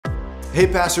Hey,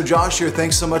 Pastor Josh here.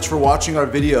 Thanks so much for watching our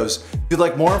videos. If you'd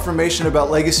like more information about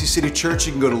Legacy City Church,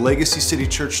 you can go to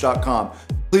legacycitychurch.com.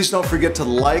 Please don't forget to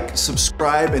like,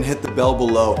 subscribe, and hit the bell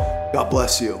below. God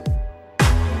bless you.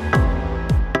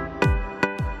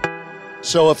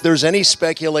 So if there's any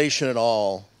speculation at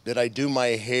all, did I do my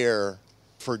hair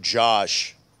for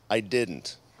Josh? I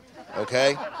didn't,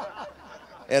 okay?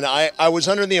 And I was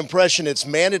under the impression it's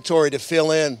mandatory to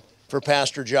fill in for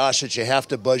Pastor Josh that you have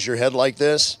to buzz your head like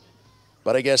this.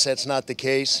 But I guess that's not the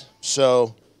case.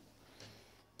 So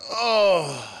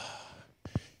I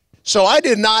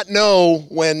did not know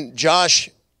when Josh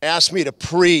asked me to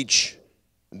preach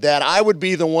that I would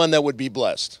be the one that would be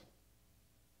blessed.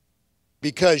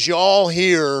 Because y'all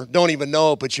here don't even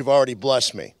know it, but you've already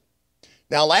blessed me.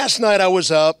 Now, last night I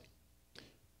was up.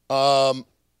 In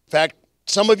fact,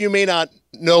 some of you may not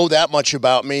know that much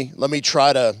about me. Let me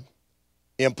try to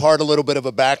impart a little bit of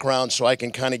a background so I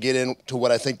can kind of get into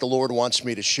what I think the Lord wants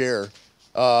me to share.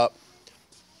 I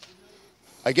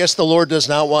guess the Lord does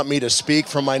not want me to speak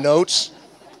from my notes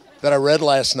that I read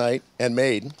last night and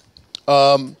made.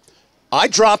 I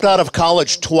dropped out of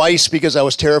college twice because I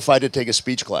was terrified to take a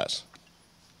speech class.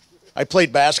 I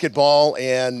played basketball,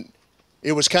 and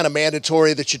it was kind of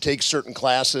mandatory that you take certain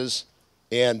classes,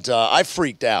 and I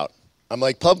freaked out. I'm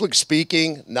like, public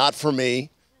speaking, not for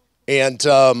me. And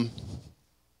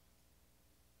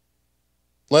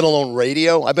let alone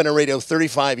radio. I've been in radio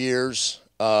 35 years.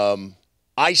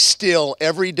 I still,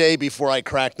 every day before I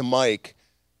crack the mic,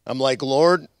 I'm like,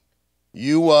 Lord,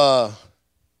 you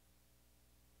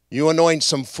anoint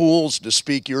some fools to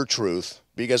speak your truth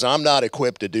because I'm not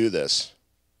equipped to do this.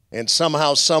 And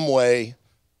somehow, some way,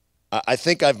 I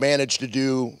think I've managed to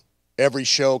do every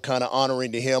show kind of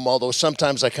honoring to him, although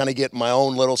sometimes I kind of get my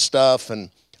own little stuff and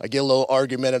I get a little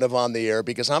argumentative on the air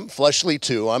because I'm fleshly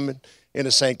too. I'm in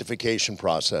a sanctification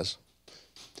process.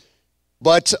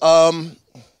 But,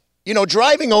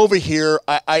 driving over here,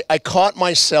 I caught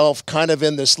myself kind of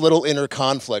in this little inner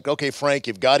conflict. Okay, Frank,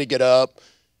 you've got to get up.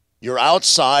 You're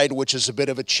outside, which is a bit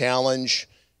of a challenge.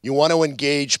 You want to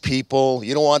engage people.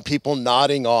 You don't want people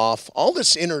nodding off. All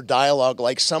this inner dialogue,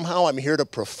 like somehow I'm here to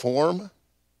perform.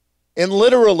 And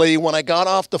literally, when I got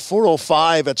off the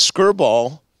 405 at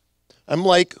Skirball, I'm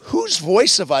like, whose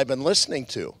voice have I been listening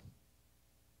to?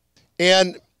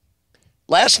 And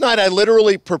last night, I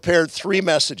literally prepared 3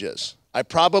 messages. I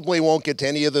probably won't get to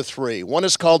any of the 3. One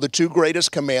is called The 2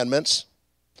 Greatest Commandments.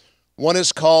 One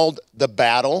is called The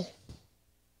Battle.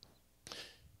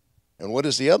 And what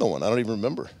is the other one? I don't even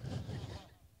remember.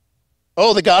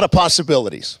 Oh, The God of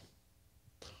Possibilities.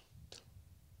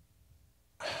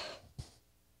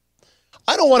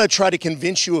 I don't want to try to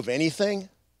convince you of anything.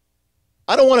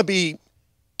 I don't want to be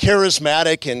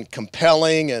charismatic and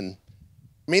compelling. And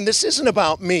this isn't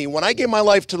about me. When I gave my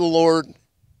life to the Lord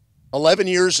 11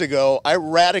 years ago, I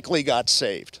radically got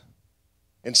saved.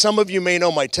 And some of you may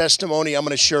know my testimony. I'm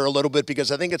going to share a little bit because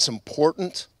I think it's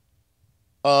important.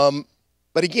 But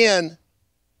again,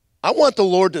 I want the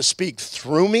Lord to speak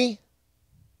through me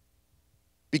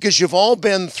because you've all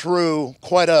been through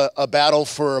quite a battle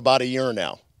for about a year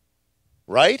now,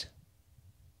 right?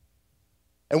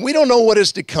 And we don't know what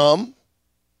is to come.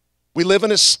 We live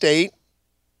in a state,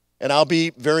 and I'll be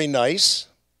very nice,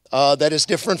 that is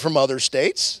different from other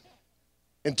states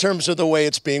in terms of the way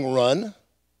it's being run.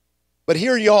 But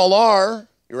here y'all are.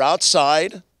 You're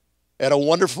outside at a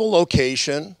wonderful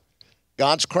location.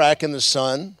 God's cracking the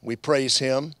sun. We praise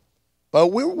him. But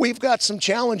we've got some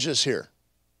challenges here.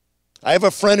 I have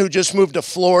a friend who just moved to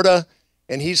Florida,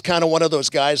 and he's kind of one of those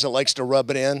guys that likes to rub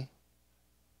it in.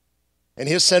 And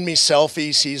he'll send me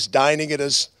selfies. He's dining at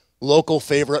his local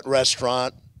favorite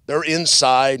restaurant. They're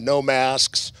inside, no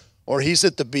masks. Or he's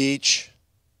at the beach.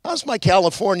 How's my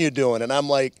California doing? And I'm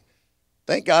like,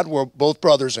 thank God we're both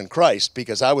brothers in Christ,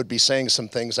 because I would be saying some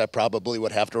things I probably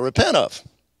would have to repent of.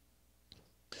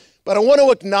 But I want to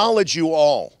acknowledge you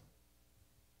all,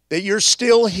 that you're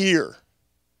still here.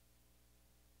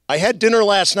 I had dinner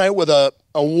last night with a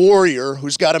warrior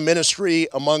who's got a ministry.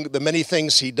 Among the many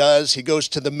things he does, he goes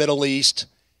to the Middle East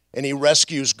and he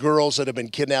rescues girls that have been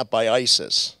kidnapped by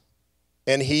ISIS.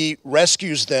 And he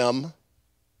rescues them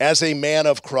as a man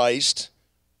of Christ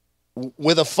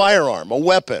with a firearm, a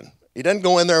weapon. He doesn't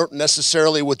go in there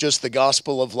necessarily with just the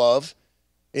gospel of love.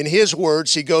 In his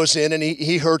words, he goes in and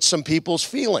he hurts some people's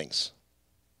feelings.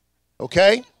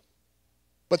 Okay?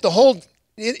 But the whole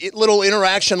little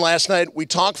interaction last night, we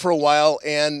talked for a while,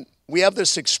 and we have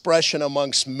this expression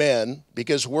amongst men,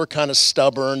 because we're kind of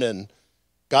stubborn and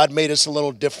God made us a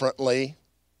little differently.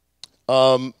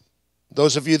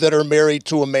 Those of you that are married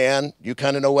to a man, you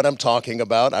kind of know what I'm talking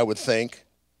about, I would think.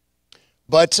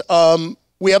 But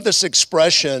we have this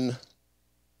expression,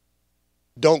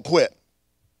 don't quit.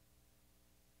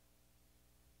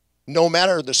 No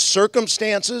matter the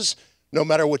circumstances, no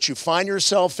matter what you find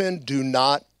yourself in, do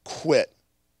not quit,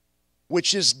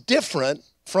 which is different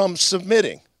from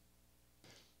submitting.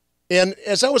 And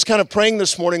as I was kind of praying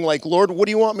this morning, like, Lord, what do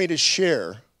you want me to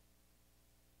share?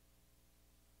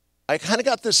 I kind of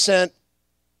got this sense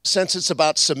it's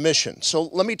about submission. So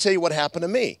let me tell you what happened to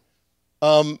me.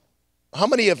 How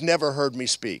many have never heard me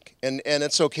speak? And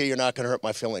it's okay, you're not going to hurt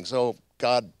my feelings. Oh,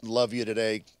 God, love you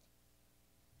today.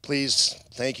 Please,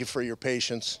 thank you for your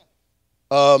patience.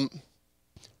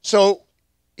 So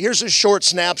here's a short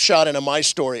snapshot into my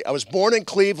story. I was born in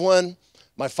Cleveland.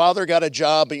 My father got a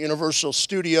job at Universal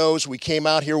Studios. We came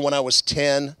out here when I was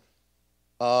 10.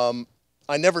 I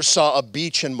never saw a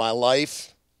beach in my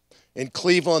life. In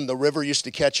Cleveland, the river used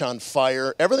to catch on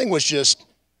fire. Everything was just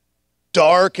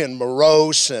dark and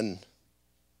morose. And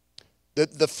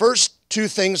the first two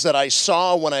things that I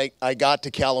saw when I got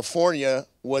to California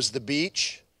was the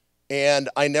beach, and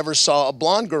I never saw a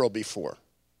blonde girl before.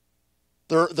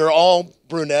 They're all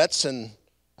brunettes, and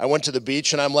I went to the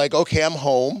beach, and I'm like, okay, I'm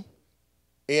home.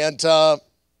 And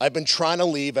I've been trying to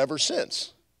leave ever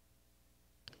since.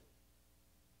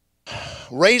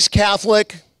 Raised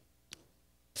Catholic,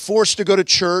 forced to go to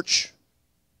church,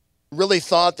 really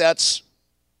thought that's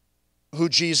who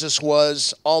Jesus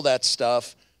was, all that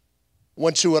stuff.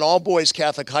 Went to an all-boys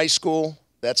Catholic high school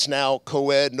that's now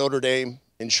co-ed, Notre Dame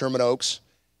in Sherman Oaks.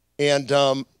 And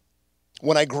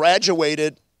when I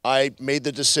graduated, I made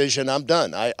the decision, I'm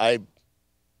done.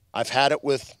 I've had it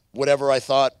with whatever I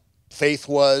thought faith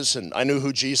was, and I knew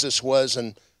who Jesus was,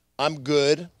 and I'm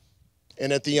good.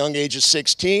 And at the young age of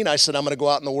 16, I said, I'm going to go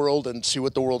out in the world and see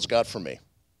what the world's got for me.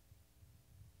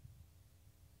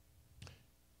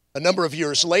 A number of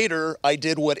years later, I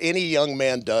did what any young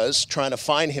man does, trying to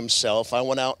find himself. I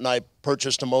went out and I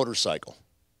purchased a motorcycle.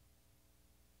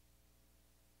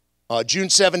 June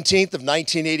 17th of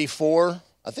 1984,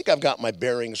 I think I've got my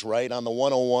bearings right, on the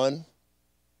 101,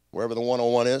 wherever the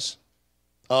 101 is.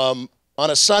 On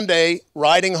a Sunday,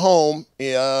 riding home,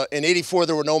 in 84,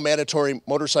 there were no mandatory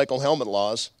motorcycle helmet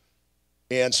laws.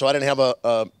 And so I didn't have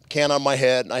a can on my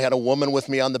head, and I had a woman with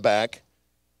me on the back.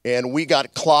 And we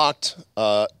got clocked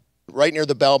right near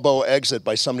the Balboa exit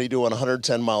by somebody doing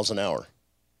 110 miles an hour.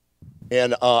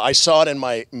 And I saw it in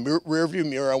my rearview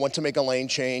mirror. I went to make a lane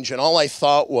change, and all I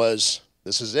thought was,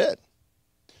 this is it.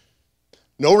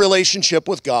 No relationship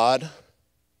with God,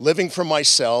 living for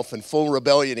myself in full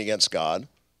rebellion against God.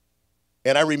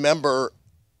 And I remember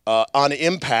on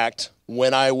impact,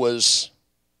 when I was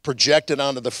projected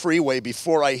onto the freeway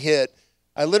before I hit,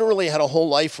 I literally had a whole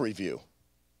life review.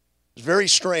 It's very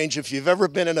strange. If you've ever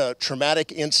been in a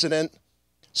traumatic incident,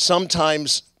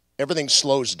 sometimes everything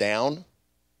slows down.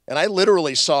 And I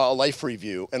literally saw a life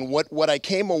review. And what I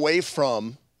came away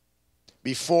from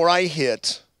before I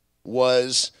hit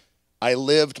was I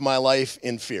lived my life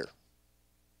in fear.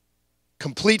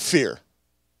 Complete fear.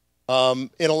 In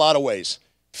a lot of ways.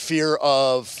 Fear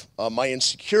of my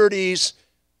insecurities,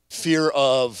 fear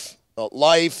of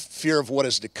life, fear of what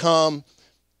is to come,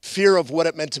 fear of what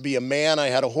it meant to be a man. I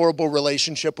had a horrible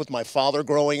relationship with my father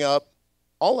growing up,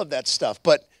 all of that stuff.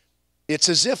 But it's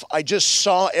as if I just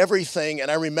saw everything, and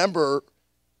I remember,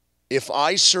 if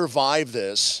I survive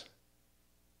this,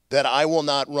 that I will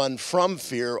not run from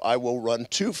fear, I will run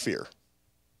to fear.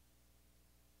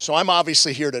 So I'm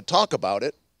obviously here to talk about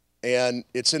it, and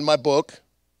it's in my book.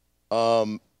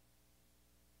 But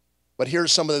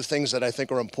here's some of the things that I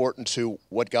think are important to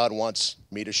what God wants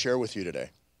me to share with you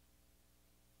today.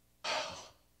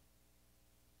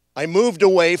 I moved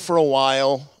away for a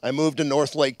while. I moved to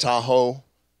North Lake Tahoe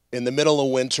in the middle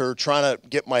of winter, trying to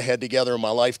get my head together and my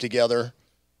life together.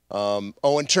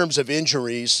 In terms of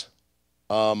injuries,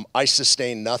 I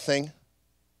sustained nothing.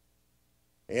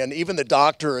 And even the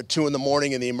doctor at 2 a.m.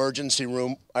 in the emergency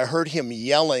room, I heard him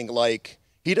yelling like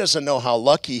he doesn't know how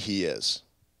lucky he is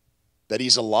that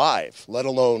he's alive, let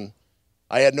alone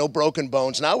I had no broken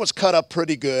bones. And I was cut up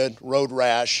pretty good, road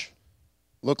rash.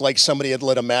 Looked like somebody had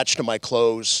lit a match to my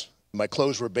clothes. My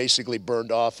clothes were basically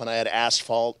burned off, and I had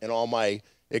asphalt in all my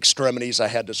extremities I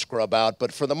had to scrub out.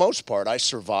 But for the most part, I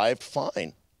survived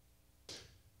fine.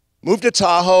 Moved to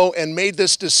Tahoe and made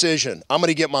this decision. I'm going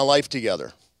to get my life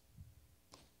together.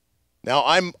 Now,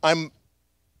 I'm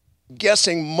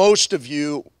guessing most of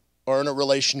you are in a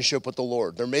relationship with the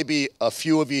Lord. There may be a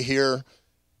few of you here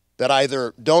that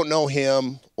either don't know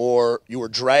him, or you were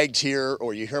dragged here,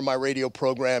 or you hear my radio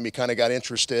program, you kind of got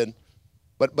interested.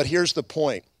 But here's the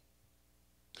point.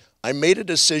 I made a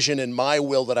decision in my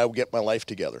will that I would get my life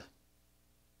together.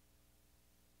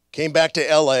 Came back to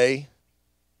LA,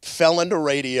 fell into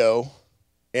radio,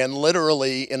 and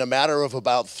literally in a matter of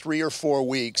about 3 or 4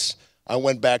 weeks, I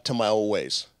went back to my old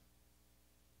ways,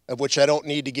 of which I don't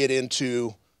need to get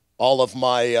into all of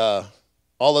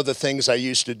the things I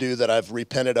used to do that I've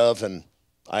repented of, and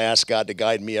I ask God to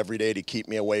guide me every day to keep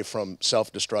me away from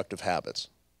self-destructive habits.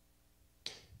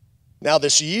 Now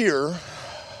this year,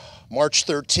 March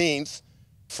 13th,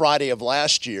 Friday of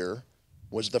last year,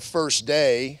 was the first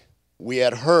day we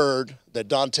had heard that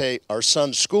Dante, our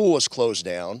son's school, was closed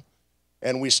down,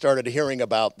 and we started hearing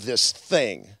about this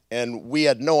thing. And we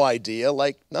had no idea,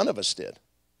 like none of us did.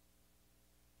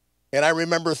 And I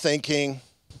remember thinking,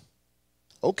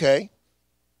 okay,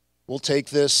 we'll take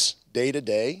this day to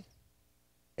day,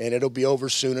 and it'll be over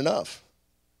soon enough.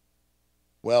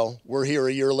 Well, we're here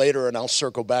a year later, and I'll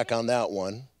circle back on that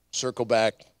one. Circle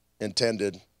back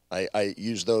intended. I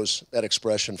use that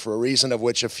expression for a reason of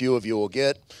which a few of you will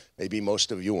get, maybe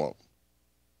most of you won't.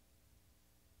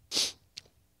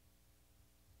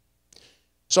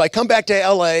 So I come back to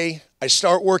LA, I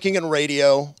start working in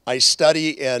radio, I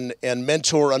study and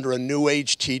mentor under a New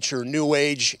Age teacher. New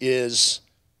Age is,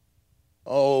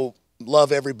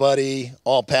 love everybody,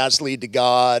 all paths lead to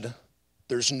God.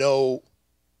 There's no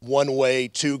one way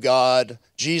to God.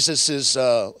 Jesus is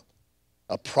a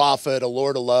prophet, a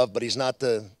Lord of love, but he's not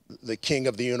the king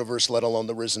of the universe, let alone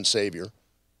the risen Savior.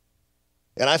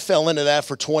 And I fell into that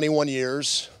for 21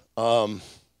 years.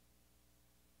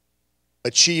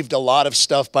 Achieved a lot of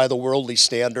stuff by the worldly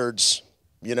standards.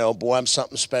 You know, boy, I'm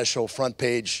something special. Front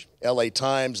page, LA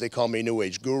Times, they call me New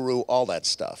Age guru, all that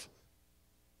stuff.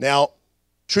 Now,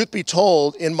 truth be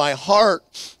told, in my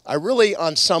heart, I really,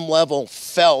 on some level,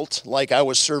 felt like I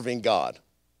was serving God,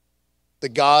 the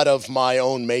God of my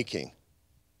own making.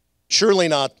 Surely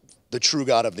not the true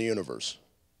God of the universe.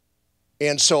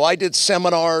 And so I did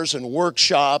seminars and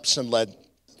workshops and led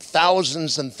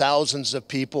thousands and thousands of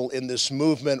people in this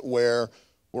movement where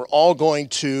we're all going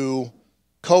to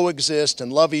coexist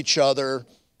and love each other,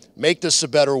 make this a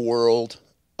better world,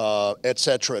 et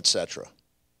cetera, et cetera.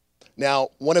 Now,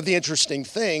 one of the interesting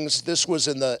things, this was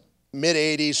in the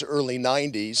mid-'80s, early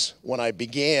 '90s when I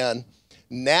began.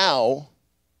 Now,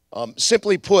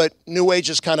 simply put, New Age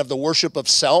is kind of the worship of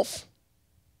self.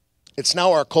 It's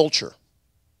now our culture.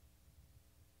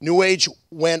 New Age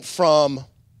went from,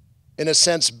 in a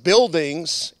sense,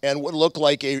 buildings and what looked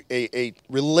like a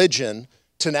religion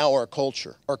to now our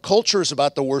culture. Our culture is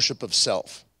about the worship of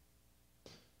self.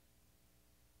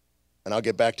 And I'll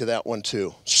get back to that one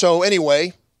too. So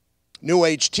anyway, New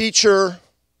Age teacher,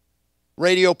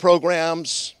 radio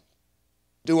programs,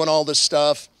 doing all this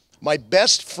stuff. My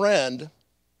best friend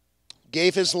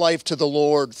gave his life to the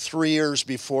Lord 3 years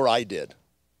before I did.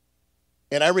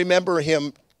 And I remember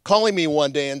him calling me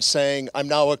one day and saying, I'm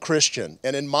now a Christian.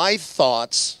 And in my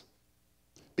thoughts,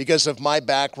 because of my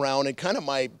background and kind of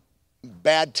my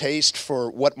bad taste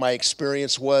for what my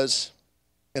experience was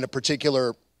in a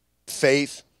particular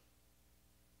faith,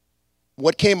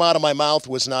 what came out of my mouth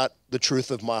was not the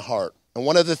truth of my heart. And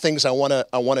one of the things I want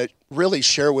to really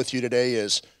share with you today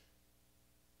is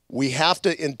we have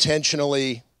to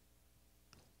intentionally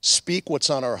speak what's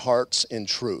on our hearts in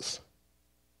truth.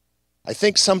 I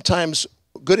think sometimes,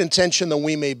 good intention though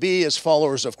we may be as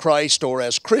followers of Christ or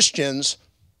as Christians,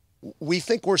 we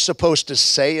think we're supposed to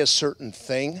say a certain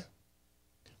thing.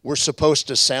 We're supposed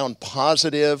to sound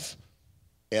positive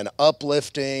and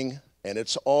uplifting, and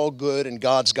it's all good and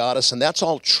God's got us, and that's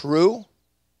all true.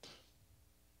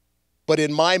 But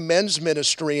in my men's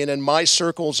ministry and in my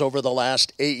circles over the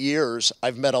last 8 years,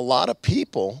 I've met a lot of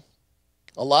people,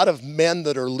 a lot of men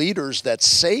that are leaders that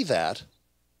say that,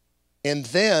 and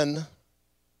then,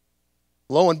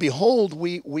 lo and behold,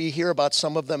 we hear about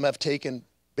some of them have taken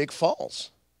big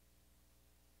falls.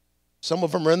 Some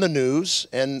of them are in the news,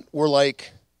 and we're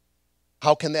like,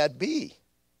 how can that be?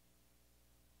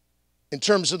 In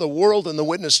terms of the world and the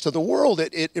witness to the world,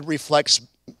 it reflects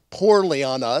poorly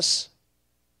on us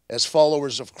as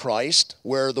followers of Christ,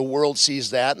 where the world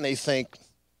sees that and they think,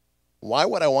 why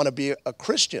would I want to be a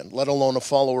Christian, let alone a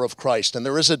follower of Christ? And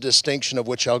there is a distinction of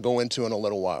which I'll go into in a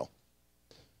little while.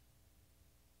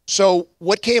 So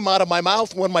what came out of my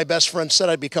mouth when my best friend said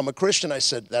I'd become a Christian, I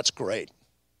said, that's great.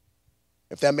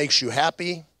 If that makes you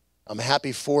happy, I'm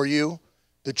happy for you.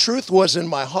 The truth was, in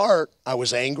my heart, I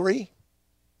was angry.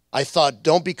 I thought,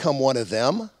 don't become one of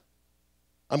them.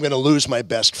 I'm going to lose my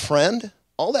best friend.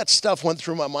 All that stuff went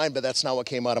through my mind, but that's not what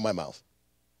came out of my mouth.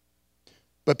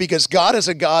 But because God is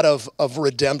a God of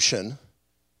redemption,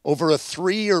 over a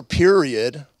 3-year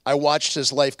period, I watched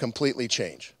his life completely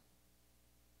change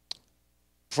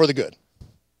for the good.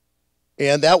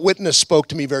 And that witness spoke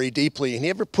to me very deeply. And he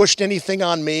never pushed anything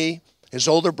on me, His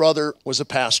older brother was a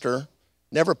pastor,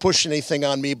 never pushed anything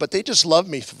on me, but they just loved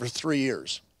me for 3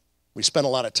 years. We spent a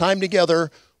lot of time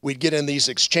together. We'd get in these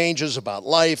exchanges about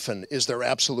life and is there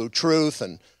absolute truth?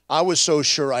 And I was so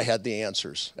sure I had the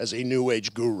answers as a New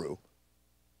Age guru.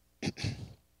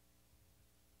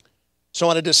 So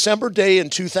on a December day in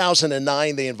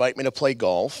 2009, they invite me to play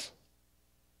golf,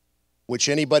 which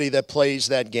anybody that plays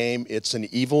that game, it's an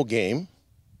evil game.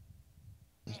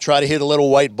 Try to hit a little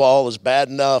white ball is bad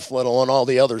enough, let alone all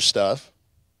the other stuff.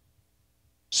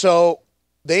 So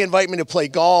they invite me to play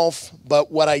golf,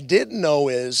 but what I didn't know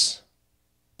is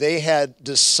they had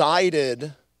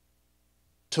decided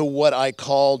to what I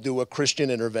call do a Christian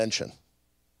intervention.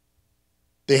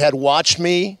 They had watched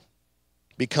me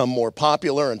become more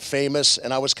popular and famous,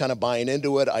 and I was kind of buying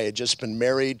into it. I had just been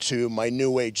married to my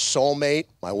New Age soulmate,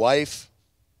 my wife.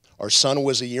 Our son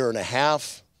was 1.5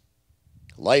 years.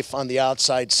 Life on the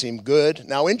outside seemed good.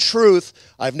 Now, in truth,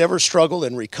 I've never struggled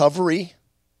in recovery.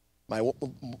 My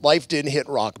life didn't hit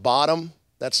rock bottom.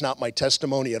 That's not my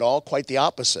testimony at all. Quite the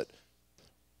opposite.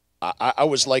 I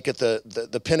was like at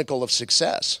the pinnacle of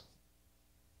success,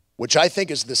 which I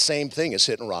think is the same thing as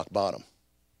hitting rock bottom.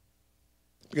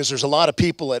 Because there's a lot of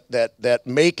people that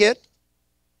make it,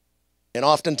 and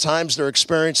oftentimes their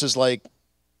experience is like,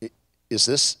 is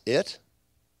this it?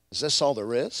 Is this all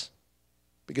there is?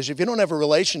 Because if you don't have a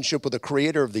relationship with the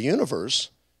creator of the universe,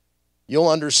 you'll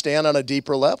understand on a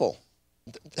deeper level.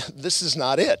 This is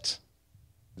not it.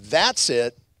 That's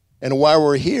it. And while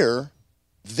we're here,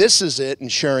 this is it, and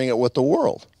sharing it with the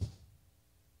world.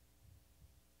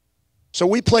 So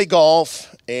we play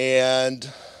golf, and a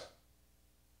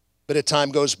bit of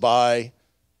time goes by,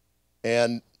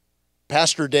 and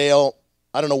Pastor Dale,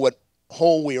 I don't know what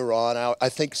hole we were on. I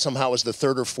think somehow it was the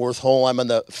 3rd or 4th hole. I'm on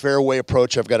the fairway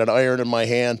approach. I've got an iron in my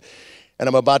hand, and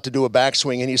I'm about to do a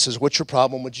backswing, and he says, "What's your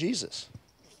problem with Jesus?"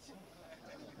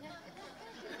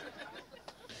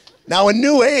 Now, in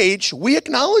New Age, we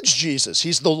acknowledge Jesus.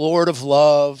 He's the Lord of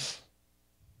love.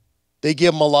 They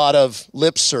give him a lot of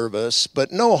lip service,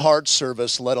 but no heart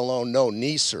service, let alone no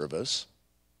knee service.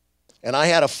 And I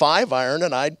had a 5-iron,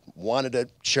 and I wanted to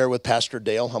share with Pastor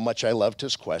Dale how much I loved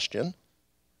his question.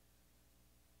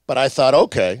 But I thought,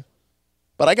 okay.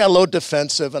 But I got a little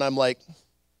defensive, and I'm like,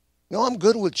 no, I'm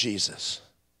good with Jesus.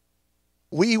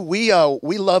 We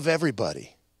love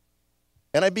everybody.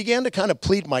 And I began to kind of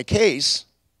plead my case.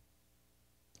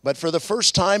 But for the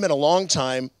first time in a long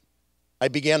time, I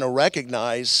began to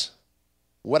recognize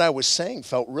what I was saying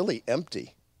felt really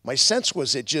empty. My sense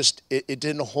was it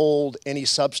didn't hold any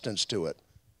substance to it.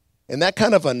 And that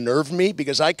kind of unnerved me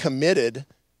because I committed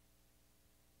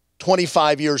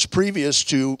 25 years previous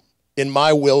to, in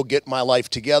my will, get my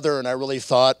life together. And I really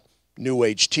thought New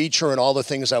Age teacher and all the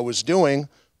things I was doing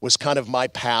was kind of my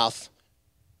path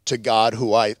to God,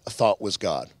 who I thought was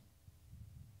God.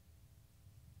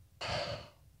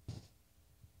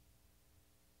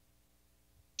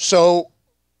 So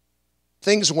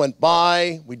things went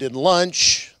by. We did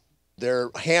lunch.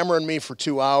 They're hammering me for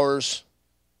 2 hours.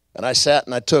 And I sat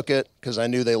and I took it because I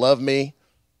knew they loved me.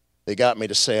 They got me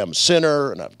to say I'm a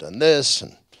sinner and I've done this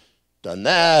and done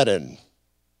that. And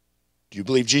do you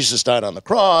believe Jesus died on the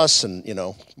cross? And, you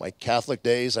know, my Catholic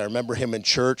days, I remember him in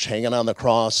church hanging on the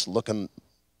cross looking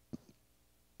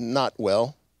not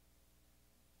well.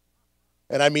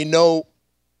 And I mean, no.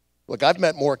 Look, I've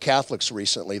met more Catholics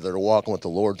recently that are walking with the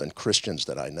Lord than Christians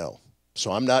that I know.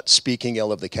 So I'm not speaking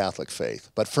ill of the Catholic faith.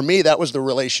 But for me, that was the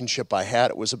relationship I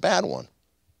had. It was a bad one.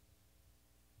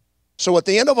 So at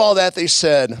the end of all that, they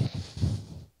said,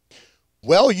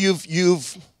 well,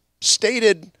 you've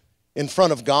stated in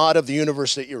front of God of the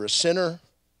universe that you're a sinner,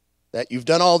 that you've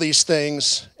done all these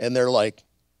things. And they're like,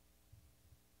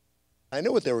 I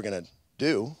knew what they were going to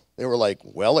do. They were like,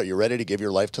 well, are you ready to give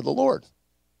your life to the Lord?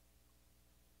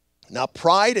 Now,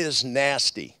 pride is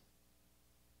nasty.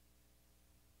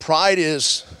 Pride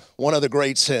is one of the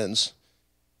great sins.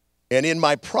 And in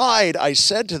my pride, I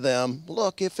said to them,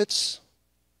 look, if it's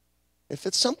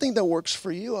something that works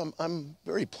for you, I'm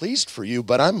very pleased for you,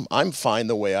 but I'm fine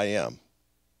the way I am.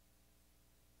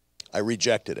 I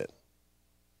rejected it.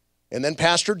 And then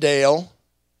Pastor Dale,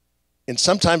 and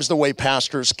sometimes the way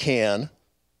pastors can,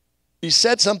 he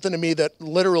said something to me that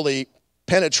literally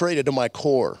penetrated to my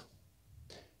core.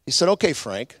 He said, okay,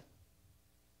 Frank,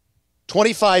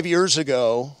 25 years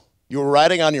ago, you were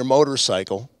riding on your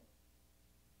motorcycle.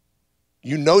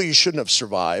 You know you shouldn't have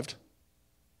survived.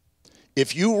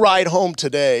 If you ride home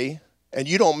today and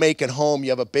you don't make it home, you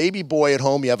have a baby boy at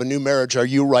home, you have a new marriage, are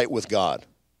you right with God?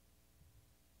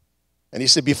 And he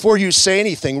said, before you say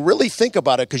anything, really think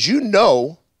about it, because you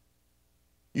know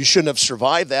you shouldn't have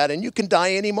survived that, and you can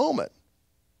die any moment.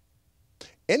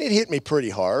 And it hit me pretty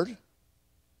hard.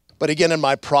 But again, in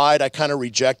my pride, I kind of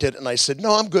rejected it, and I said,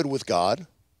 no, I'm good with God.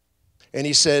 And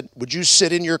he said, would you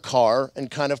sit in your car and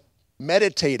kind of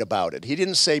meditate about it? He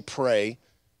didn't say pray,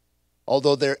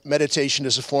 although meditation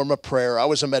is a form of prayer. I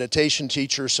was a meditation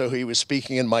teacher, so he was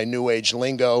speaking in my New Age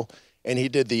lingo, and he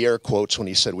did the air quotes when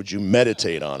he said, would you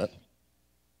meditate on it?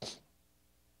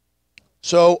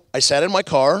 So I sat in my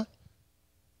car,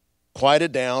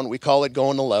 quieted down. We call it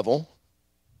going to level.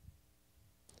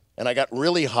 And I got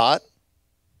really hot.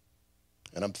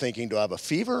 And I'm thinking, do I have a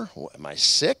fever? Am I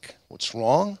sick? What's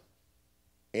wrong?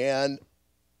 And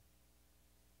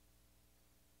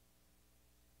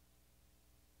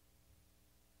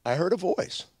I heard a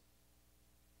voice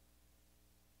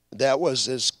that was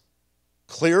as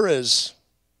clear as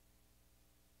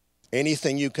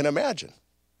anything you can imagine.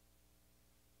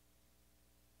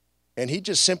 And he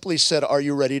just simply said, are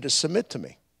you ready to submit to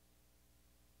me?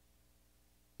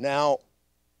 Now,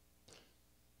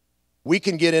 we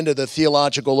can get into the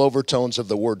theological overtones of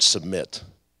the word submit.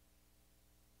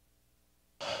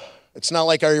 It's not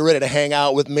like, are you ready to hang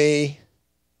out with me?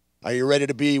 Are you ready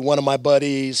to be one of my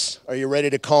buddies? Are you ready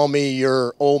to call me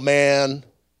your old man?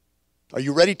 Are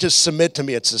you ready to submit to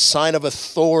me? It's a sign of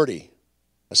authority,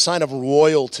 a sign of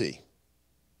royalty.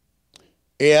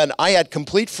 And I had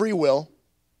complete free will.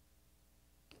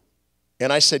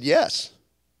 And I said, yes.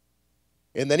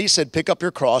 And then he said, pick up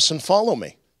your cross and follow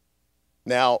me.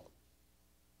 Now,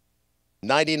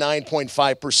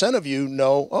 99.5% of you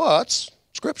know, oh, that's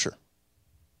Scripture.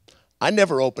 I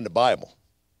never opened a Bible.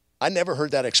 I never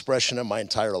heard that expression in my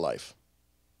entire life.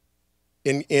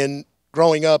 In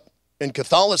growing up in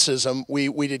Catholicism,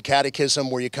 we did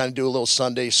catechism where you kind of do a little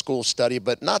Sunday school study,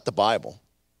 but not the Bible.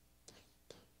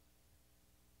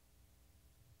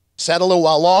 Sat a little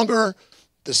while longer,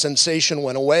 the sensation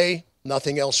went away,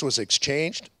 nothing else was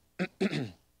exchanged.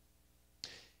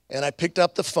 And I picked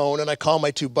up the phone and I called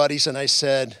my two buddies and I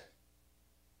said,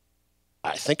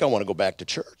 I think I want to go back to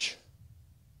church.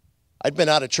 I'd been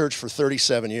out of church for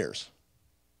 37 years.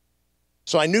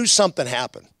 So I knew something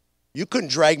happened. You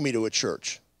couldn't drag me to a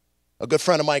church. A good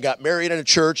friend of mine got married in a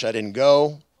church. I didn't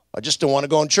go. I just didn't want to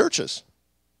go in churches.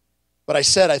 But I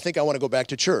said, I think I want to go back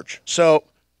to church. So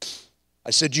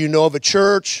I said, do you know of a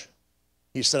church?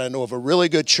 He said, I know of a really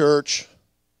good church.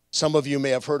 Some of you may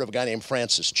have heard of a guy named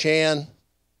Francis Chan.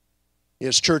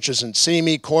 His church is in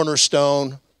Simi,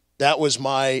 Cornerstone. That was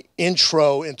my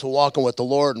intro into walking with the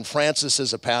Lord, and Francis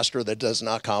is a pastor that does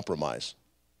not compromise.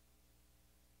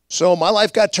 So my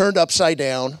life got turned upside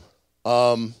down.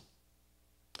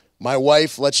 My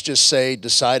wife, let's just say,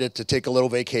 decided to take a little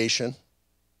vacation.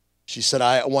 She said,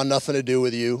 I want nothing to do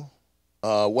with you.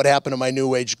 What happened to my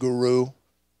New Age guru?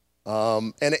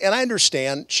 And I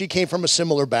understand. She came from a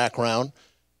similar background.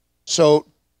 So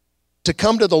to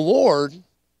come to the Lord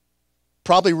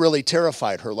probably really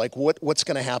terrified her, like what's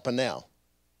going to happen now?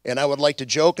 And I would like to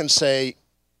joke and say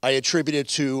I attribute it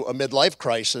to a midlife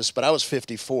crisis, but I was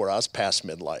 54. I was past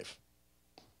midlife.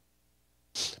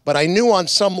 But I knew on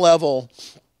some level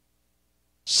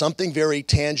something very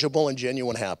tangible and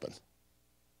genuine happened.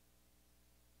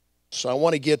 So I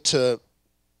want to get to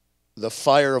the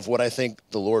fire of what I think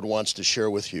the Lord wants to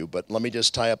share with you, but let me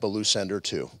just tie up a loose end or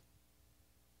two.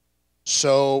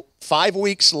 So 5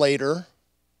 weeks later,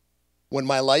 when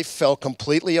my life fell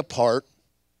completely apart,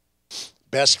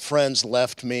 best friends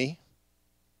left me.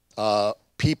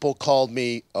 People called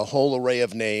me a whole array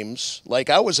of names. Like,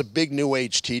 I was a big New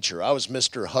Age teacher. I was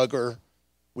Mr. Hugger.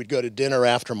 We'd go to dinner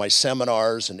after my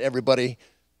seminars, and everybody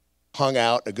hung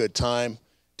out, a good time.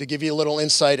 To give you a little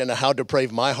insight into how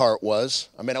depraved my heart was,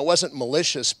 I mean, I wasn't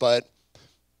malicious, but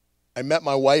I met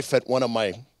my wife at one of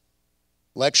my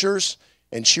lectures,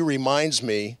 and she reminds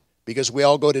me, because we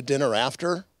all go to dinner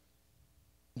after,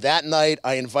 that night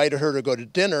I invited her to go to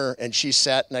dinner, and she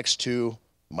sat next to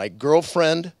my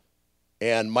girlfriend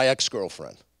and my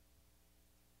ex-girlfriend.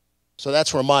 So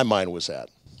that's where my mind was at.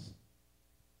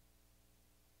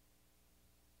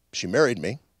 She married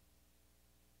me.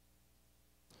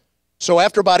 So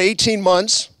after about 18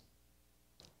 months,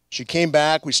 she came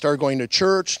back. We started going to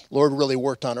church. Lord really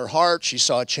worked on her heart. She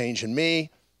saw a change in me.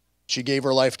 She gave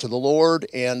her life to the Lord.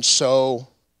 And so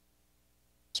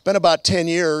it's been about 10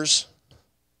 years.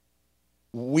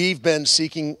 We've been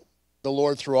seeking the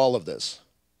Lord through all of this.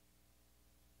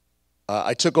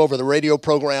 I took over the radio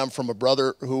program from a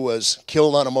brother who was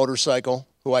killed on a motorcycle,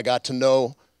 who I got to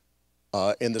know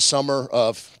in the summer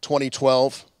of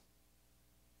 2012.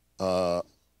 A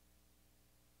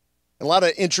lot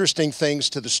of interesting things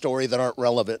to the story that aren't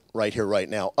relevant right here, right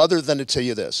now, other than to tell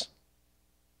you this.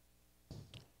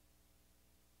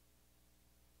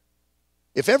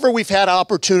 If ever we've had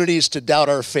opportunities to doubt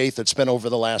our faith, it's been over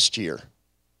the last year.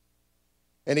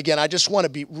 And again, I just want to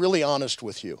be really honest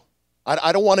with you.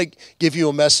 I don't want to give you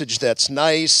a message that's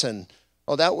nice and,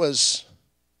 oh, that was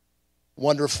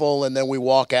wonderful, and then we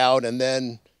walk out, and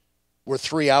then we're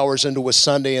 3 hours into a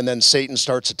Sunday, and then Satan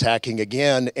starts attacking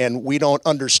again, and we don't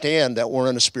understand that we're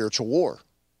in a spiritual war.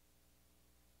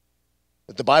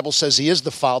 But the Bible says he is the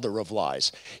father of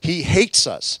lies. He hates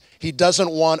us. He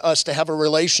doesn't want us to have a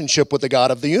relationship with the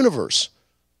God of the universe.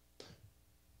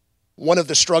 One of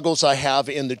the struggles I have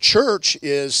in the church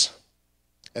is,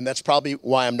 and that's probably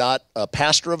why I'm not a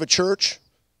pastor of a church,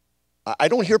 I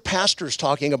don't hear pastors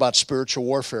talking about spiritual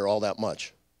warfare all that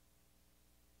much.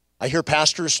 I hear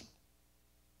pastors,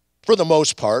 for the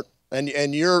most part, and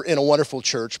you're in a wonderful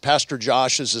church. Pastor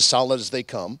Josh is as solid as they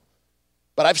come.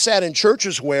 But I've sat in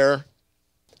churches where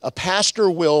a pastor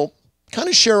will kind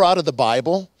of share out of the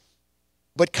Bible,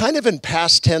 but kind of in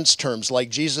past tense terms, like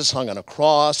Jesus hung on a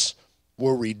cross,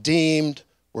 we're redeemed,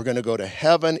 we're going to go to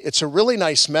heaven. It's a really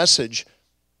nice message,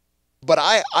 but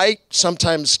I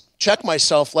sometimes check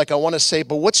myself like I want to say,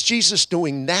 but what's Jesus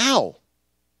doing now?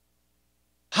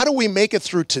 How do we make it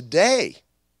through today?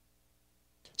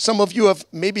 Some of you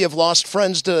maybe have lost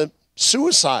friends to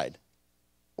suicide,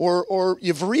 or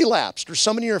you've relapsed, or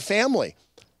someone in your family.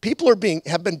 People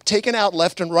have been taken out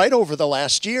left and right over the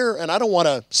last year, and I don't want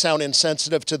to sound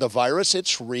insensitive to the virus.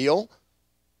 It's real.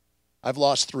 I've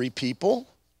lost 3 people,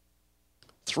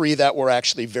 3 that were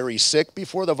actually very sick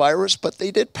before the virus, but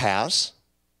they did pass.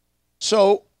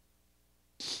 So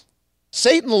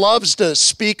Satan loves to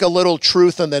speak a little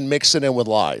truth and then mix it in with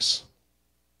lies.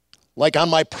 Like on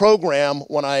my program,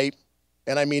 and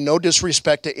I mean no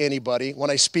disrespect to anybody,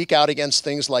 when I speak out against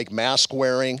things like mask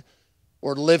wearing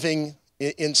or living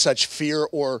in such fear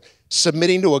or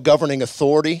submitting to a governing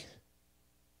authority,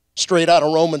 straight out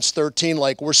of Romans 13,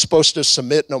 like we're supposed to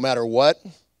submit no matter what,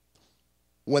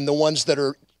 when the ones that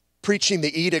are preaching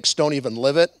the edicts don't even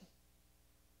live it.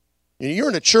 You're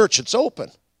in a church, it's open.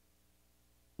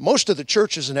 Most of the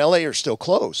churches in LA are still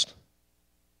closed.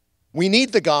 We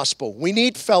need the gospel. We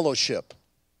need fellowship.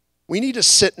 We need to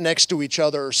sit next to each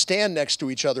other or stand next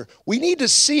to each other. We need to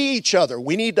see each other.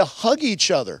 We need to hug each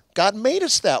other. God made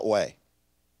us that way.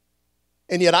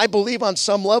 And yet I believe on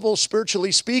some level,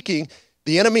 spiritually speaking,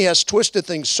 the enemy has twisted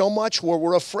things so much where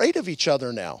we're afraid of each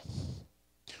other now.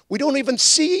 We don't even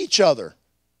see each other.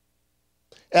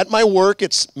 At my work,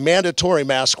 it's mandatory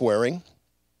mask wearing.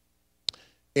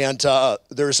 And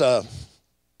there's a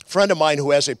friend of mine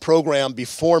who has a program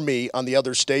before me on the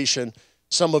other station.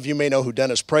 Some of you may know who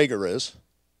Dennis Prager is.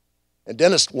 And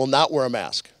Dennis will not wear a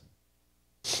mask.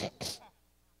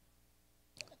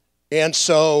 And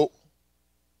so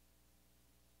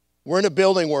we're in a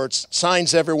building where it's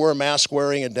signs everywhere, mask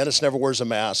wearing, and Dennis never wears a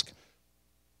mask.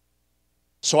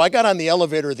 So I got on the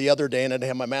elevator the other day and I didn't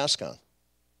have my mask on.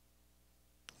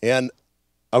 And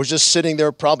I was just sitting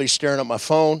there probably staring at my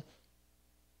phone.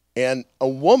 And a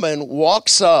woman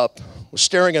walks up, was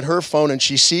staring at her phone, and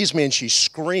she sees me and she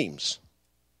screams.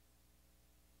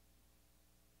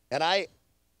 And I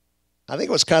think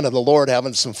it was kind of the Lord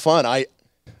having some fun.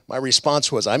 My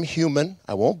response was, I'm human,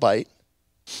 I won't bite.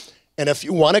 And if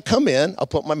you want to come in, I'll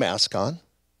put my mask on.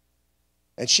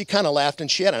 And she kind of laughed,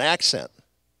 and she had an accent.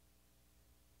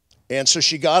 And so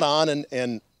she got on,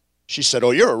 and she said,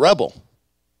 oh, you're a rebel.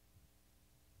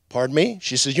 Pardon me?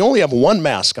 She says, you only have 1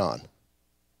 mask on.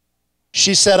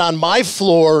 She said, on my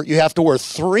floor, you have to wear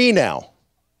 3 now.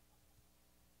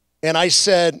 And I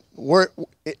said,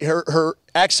 her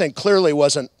accent clearly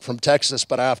wasn't from Texas,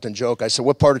 but I often joke. I said,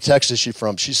 what part of Texas is she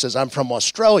from? She says, I'm from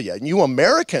Australia, and you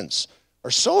Americans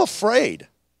are so afraid.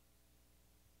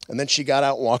 And then she got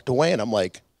out and walked away, and I'm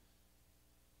like,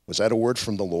 was that a word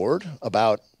from the Lord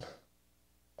about,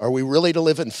 are we really to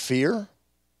live in fear?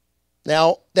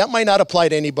 Now, that might not apply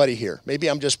to anybody here. Maybe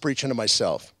I'm just preaching to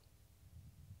myself.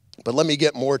 But let me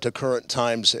get more to current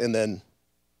times and then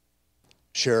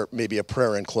share maybe a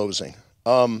prayer in closing.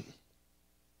 When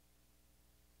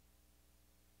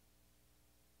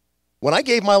I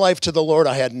gave my life to the Lord,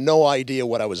 I had no idea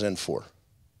what I was in for.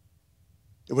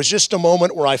 It was just a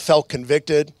moment where I felt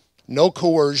convicted, no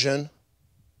coercion.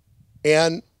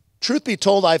 And truth be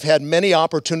told, I've had many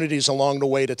opportunities along the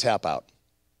way to tap out.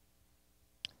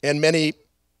 And many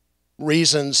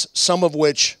reasons, some of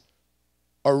which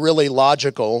are really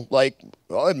logical, like,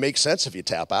 well, it makes sense if you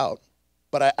tap out.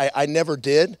 But I never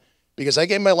did, because I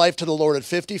gave my life to the Lord at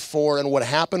 54, and what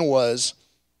happened was,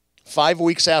 5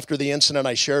 weeks after the incident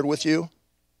I shared with you,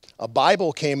 a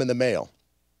Bible came in the mail.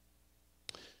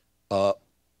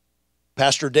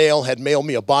 Pastor Dale had mailed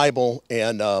me a Bible,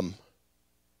 and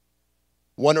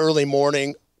one early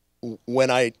morning, when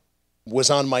I was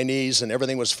on my knees and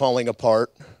everything was falling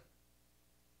apart,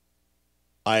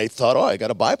 I thought, I got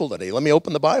a Bible today. Let me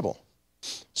open the Bible.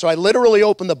 So I literally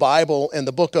opened the Bible, and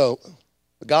the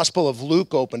Gospel of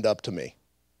Luke opened up to me.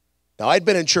 Now, I'd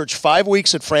been in church 5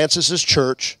 weeks at Francis's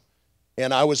church,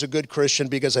 and I was a good Christian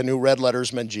because I knew red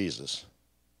letters meant Jesus.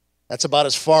 That's about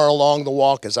as far along the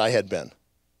walk as I had been.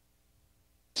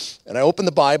 And I opened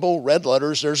the Bible, red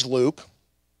letters, there's Luke,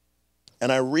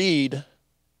 and I read,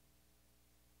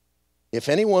 if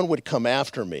anyone would come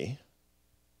after me,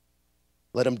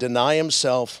 let him deny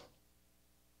himself,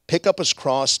 pick up his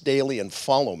cross daily, and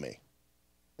follow me.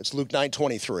 It's Luke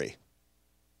 9:23.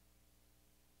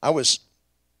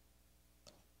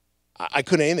 I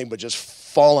couldn't anything but just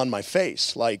fall on my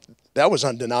face. Like, that was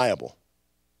undeniable.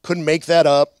 Couldn't make that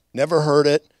up, never heard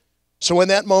it. So in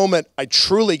that moment, I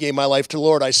truly gave my life to the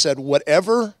Lord. I said,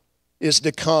 whatever is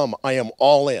to come, I am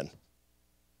all in. I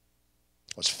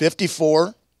was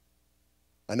 54.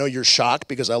 I know you're shocked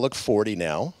because I look 40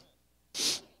 now.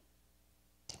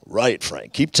 Right,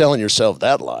 Frank. Keep telling yourself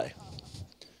that lie.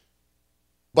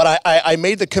 But I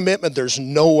made the commitment, there's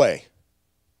no way.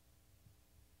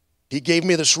 He gave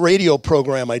me this radio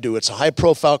program I do. It's a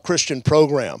high-profile Christian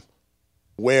program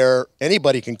where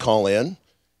anybody can call in.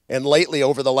 And lately,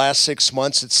 over the last 6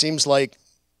 months, it seems like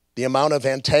the amount of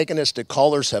antagonistic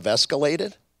callers have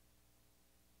escalated.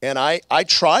 And I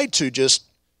tried to just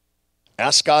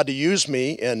ask God to use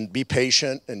me and be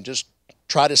patient and just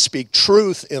try to speak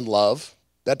truth in love.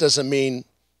 That doesn't mean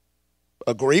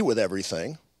agree with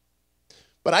everything.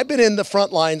 But I've been in the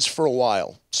front lines for a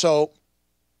while. So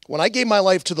when I gave my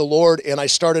life to the Lord and I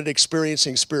started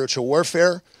experiencing spiritual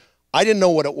warfare, I didn't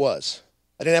know what it was.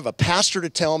 I didn't have a pastor to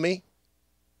tell me.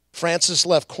 Francis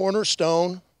left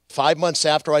Cornerstone 5 months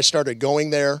after I started going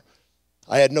there.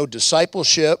 I had no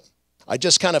discipleship. I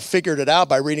just kind of figured it out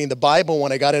by reading the Bible.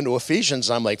 When I got into Ephesians,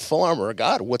 I'm like, full armor of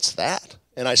God, what's that?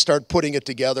 And I started putting it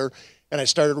together, and I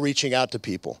started reaching out to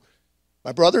people.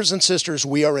 My brothers and sisters,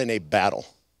 we are in a battle.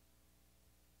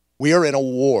 We are in a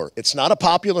war. It's not a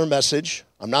popular message.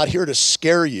 I'm not here to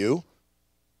scare you,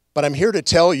 but I'm here to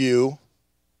tell you,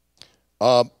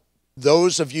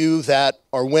 those of you that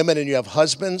are women and you have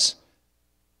husbands,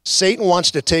 Satan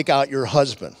wants to take out your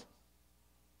husband.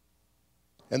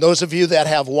 And those of you that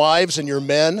have wives and you're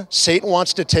men, Satan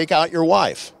wants to take out your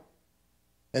wife.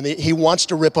 And he wants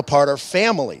to rip apart our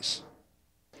families.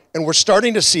 And we're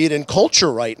starting to see it in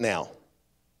culture right now.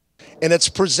 And it's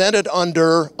presented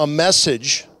under a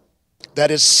message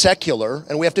that is secular,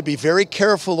 and we have to be very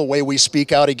careful the way we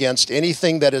speak out against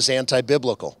anything that is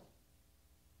anti-biblical.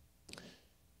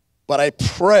 But I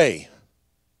pray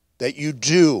that you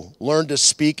do learn to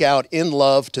speak out in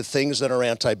love to things that are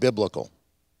anti-biblical.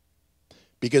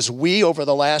 Because we, over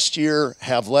the last year,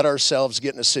 have let ourselves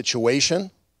get in a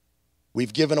situation.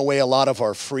 We've given away a lot of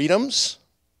our freedoms.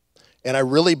 And I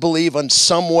really believe in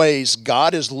some ways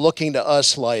God is looking to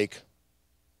us like,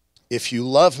 if you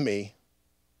love me,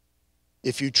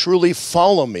 if you truly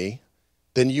follow me,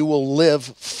 then you will live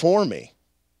for me,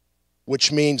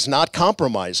 which means not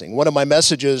compromising. One of my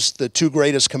messages, the 2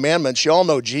 greatest commandments, you all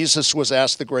know Jesus was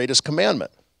asked the greatest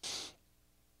commandment,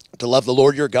 to love the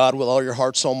Lord your God with all your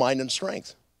heart, soul, mind, and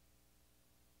strength.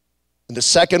 And the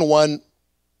second one,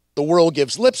 the world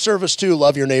gives lip service to,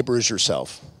 love your neighbor as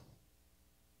yourself.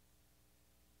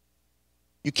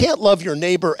 You can't love your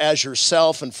neighbor as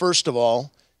yourself, and first of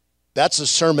all, that's a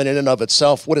sermon in and of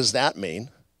itself. What does that mean?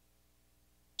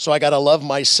 So I got to love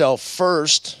myself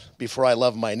first before I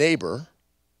love my neighbor.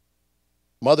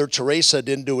 Mother Teresa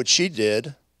didn't do what she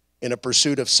did in a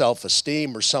pursuit of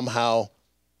self-esteem, or somehow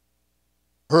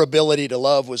her ability to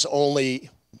love was only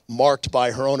marked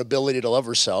by her own ability to love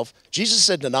herself. Jesus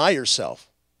said, deny yourself.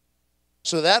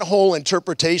 So that whole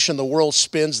interpretation the world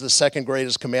spins the second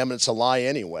greatest commandment, it's a lie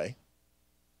anyway.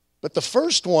 But the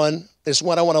first one is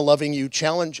what I want to lovingly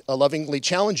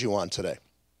challenge you on today.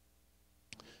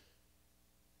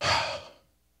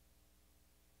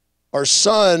 Our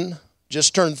son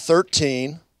just turned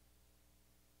 13,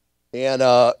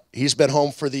 and he's been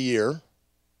home for the year.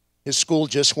 His school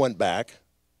just went back.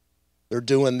 They're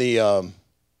doing the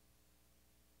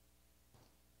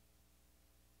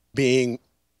being,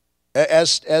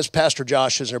 as Pastor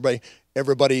Josh says,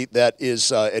 everybody that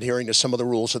is adhering to some of the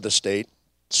rules of the state.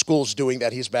 School's doing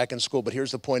that. He's back in school. But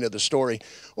here's the point of the story.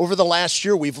 Over the last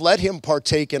year, we've let him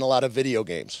partake in a lot of video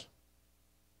games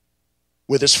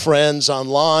with his friends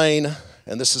online,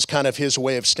 and this is kind of his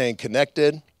way of staying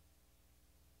connected.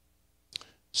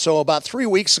 So about 3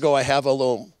 weeks ago, I have a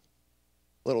little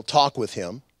talk with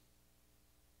him,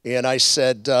 and I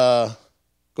said, go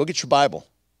get your Bible.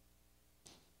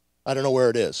 I don't know where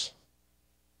it is.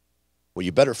 Well,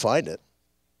 you better find it.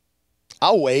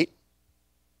 I'll wait.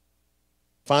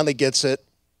 Finally gets it,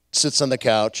 sits on the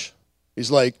couch.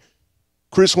 He's like,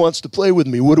 Chris wants to play with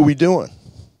me. What are we doing?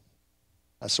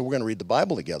 I said, we're going to read the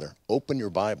Bible together. Open your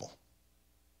Bible.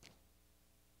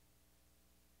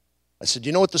 I said, do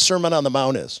you know what the Sermon on the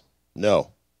Mount is?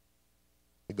 No.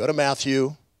 You go to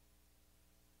Matthew.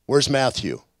 Where's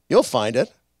Matthew? You'll find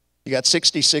it. You got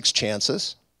 66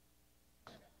 chances.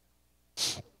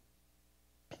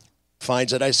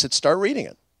 Finds it. I said, start reading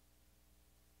it.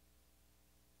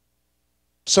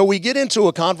 So we get into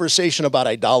a conversation about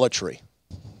idolatry.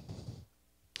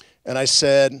 And I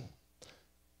said,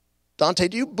 Dante,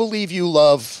 do you believe you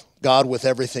love God with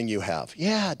everything you have?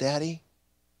 Yeah, Daddy.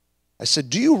 I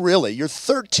said, do you really? You're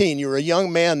 13. You're a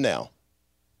young man now.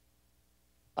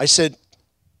 I said,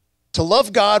 to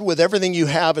love God with everything you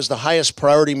have as the highest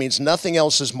priority means nothing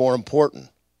else is more important.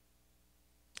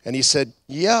 And he said,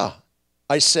 yeah.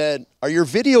 I said, are your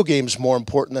video games more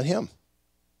important than him?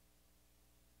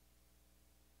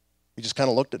 He just kind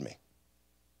of looked at me.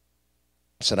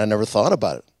 He said, I never thought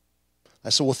about it. I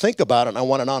said, well, think about it, and I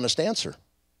want an honest answer. A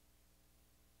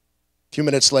few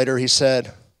minutes later, he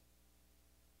said,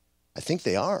 I think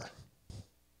they are.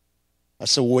 I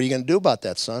said, well, what are you going to do about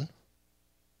that, son?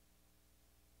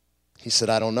 He said,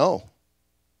 I don't know.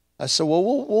 I said,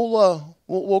 well,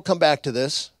 we'll come back to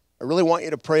this. I really want you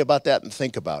to pray about that and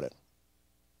think about it.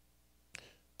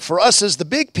 For us as the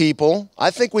big people,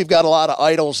 I think we've got a lot of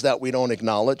idols that we don't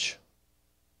acknowledge.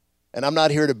 And I'm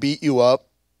not here to beat you up.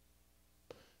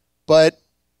 But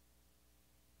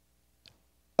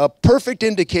a perfect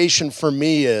indication for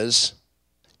me is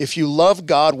if you love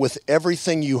God with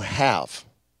everything you have,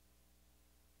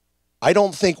 I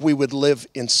don't think we would live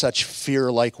in such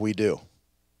fear like we do.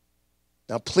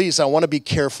 Now, please, I want to be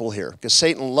careful here because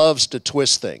Satan loves to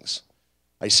twist things.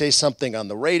 I say something on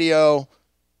the radio,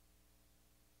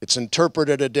 it's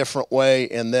interpreted a different way,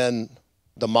 and then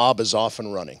the mob is off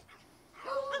and running.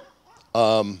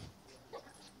 And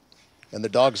the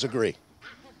dogs agree.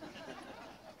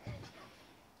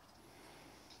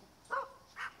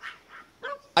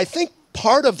 I think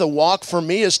part of the walk for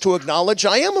me is to acknowledge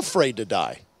I am afraid to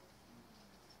die.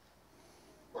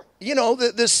 You know,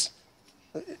 this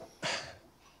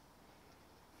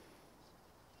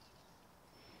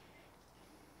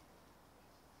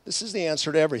is the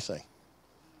answer to everything.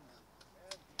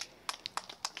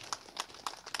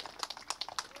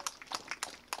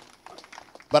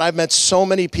 But I've met so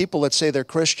many people that say they're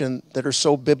Christian that are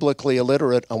so biblically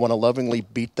illiterate, I want to lovingly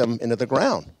beat them into the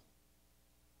ground.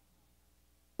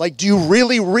 Like, do you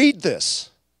really read this?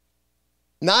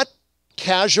 Not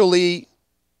casually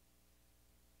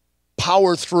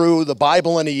power through the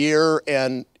Bible in a year,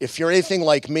 and if you're anything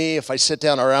like me, if I sit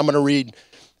down, or I'm going to read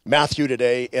Matthew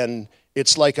today, and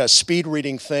it's like a speed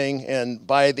reading thing, and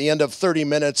by the end of 30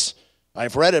 minutes,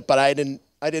 I've read it, but I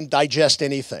didn't digest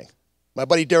anything. My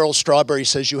buddy Darryl Strawberry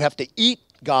says you have to eat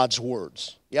God's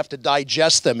words. You have to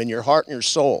digest them in your heart and your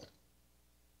soul.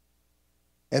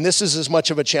 And this is as much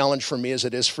of a challenge for me as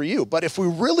it is for you. But if we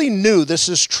really knew this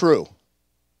is true,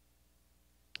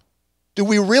 do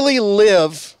we really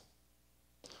live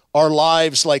our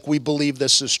lives like we believe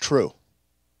this is true?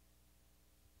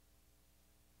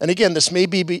 And again, this may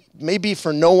be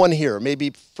for no one here,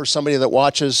 maybe for somebody that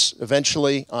watches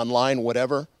eventually online,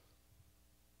 whatever.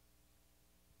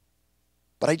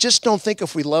 But I just don't think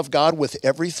if we love God with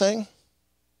everything,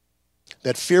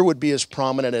 that fear would be as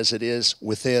prominent as it is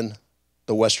within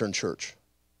the Western church.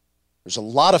 There's a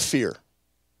lot of fear.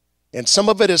 And some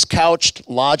of it is couched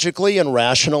logically and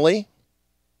rationally.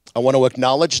 I want to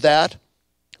acknowledge that.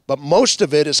 But most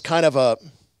of it is kind of a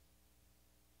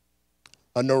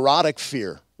neurotic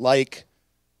fear, like,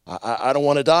 I don't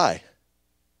want to die.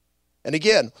 And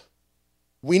again,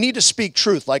 we need to speak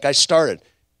truth, like I started.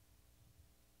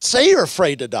 Say you're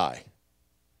afraid to die.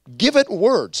 Give it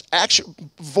words.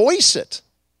 Voice it.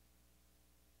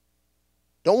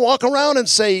 Don't walk around and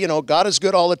say, you know, God is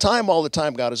good all the time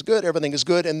God is good, everything is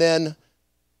good, and then,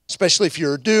 especially if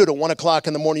you're a dude, at 1 o'clock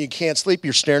in the morning you can't sleep,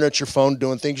 you're staring at your phone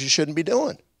doing things you shouldn't be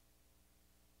doing.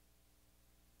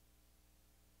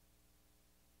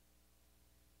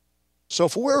 So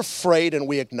if we're afraid and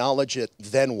we acknowledge it,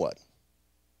 then what?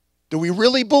 Do we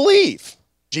really believe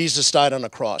Jesus died on a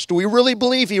cross? Do we really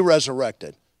believe he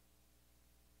resurrected?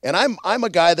 And I'm a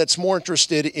guy that's more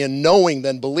interested in knowing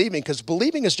than believing, because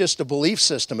believing is just a belief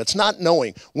system. It's not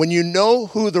knowing. When you know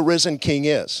who the risen King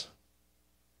is,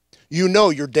 you know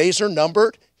your days are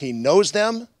numbered. He knows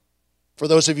them. For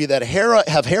those of you that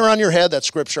have hair on your head, that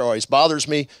scripture always bothers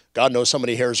me. God knows how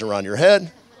many hairs are on your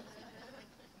head.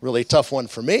 Really tough one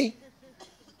for me.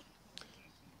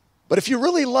 But if you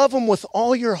really love him with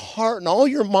all your heart and all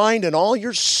your mind and all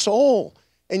your soul,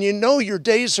 and you know your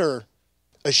days are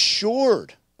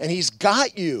assured and he's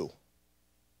got you,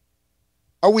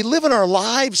 are we living our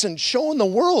lives and showing the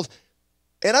world?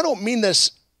 And I don't mean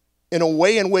this in a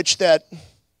way in which that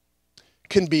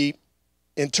can be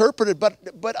interpreted,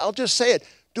 but I'll just say it.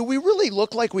 Do we really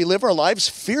look like we live our lives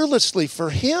fearlessly for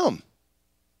him?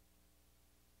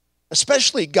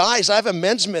 Especially guys, I have a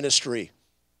men's ministry.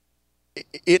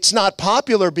 It's not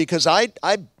popular because I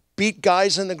beat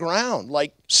guys in the ground.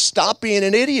 Like, stop being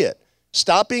an idiot.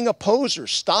 Stop being a poser.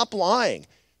 Stop lying.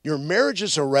 Your marriage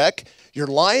is a wreck. You're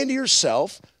lying to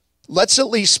yourself. Let's at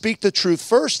least speak the truth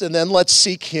first, and then let's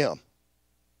seek him.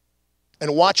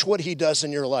 And watch what he does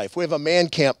in your life. We have a man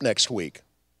camp next week.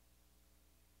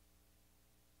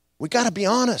 We got to be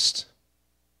honest.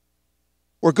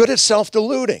 We're good at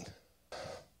self-deluding.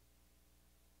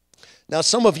 Now,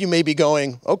 some of you may be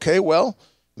going, okay, well,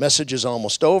 message is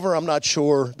almost over. I'm not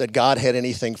sure that God had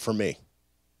anything for me.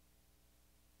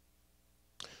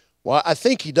 Well, I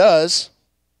think he does.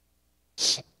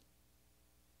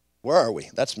 Where are we?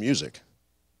 That's music.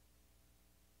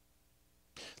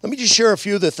 Let me just share a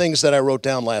few of the things that I wrote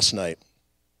down last night.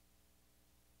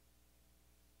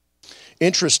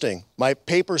 Interesting. My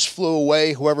papers flew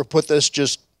away. Whoever put this,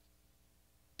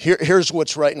 here's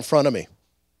what's right in front of me.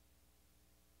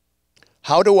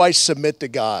 How do I submit to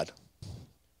God?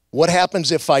 What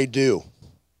happens if I do?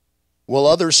 Will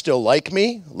others still like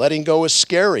me? Letting go is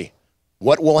scary.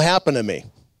 What will happen to me?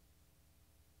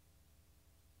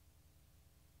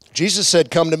 Jesus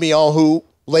said, come to me all who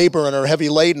labor and are heavy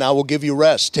laden, I will give you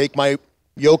rest. Take my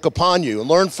yoke upon you and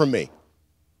learn from me.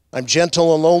 I'm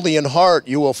gentle and lowly in heart.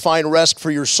 You will find rest for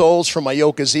your souls, for my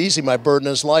yoke is easy, my burden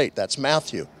is light. That's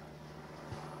Matthew.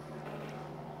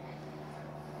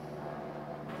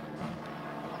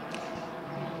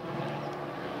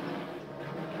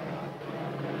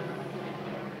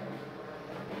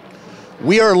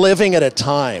 We are living at a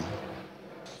time.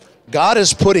 God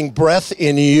is putting breath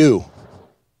in you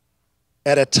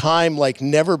at a time like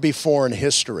never before in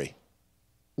history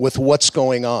with what's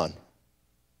going on.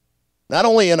 Not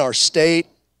only in our state,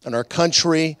 in our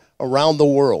country, around the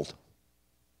world.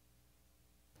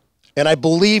 And I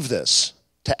believe this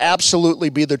to absolutely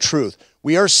be the truth.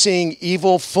 We are seeing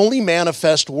evil fully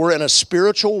manifest. We're in a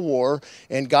spiritual war,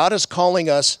 and God is calling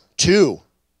us to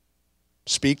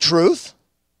speak truth,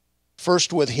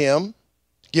 first with him,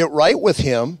 get right with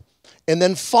him, and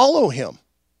then follow him.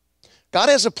 God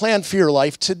has a plan for your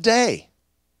life today.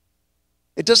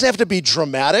 It doesn't have to be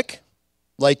dramatic,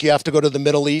 like you have to go to the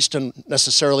Middle East and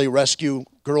necessarily rescue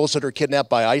girls that are kidnapped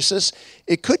by ISIS.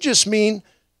 It could just mean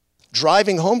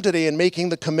driving home today and making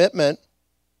the commitment,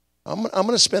 I'm going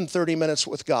to spend 30 minutes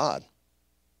with God.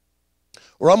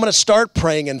 Or I'm going to start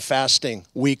praying and fasting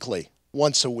weekly,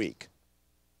 once a week.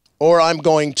 Or I'm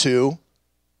going to,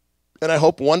 and I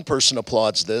hope one person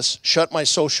applauds this, shut my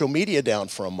social media down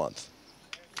for a month.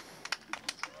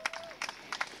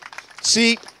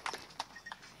 See,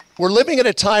 we're living at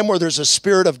a time where there's a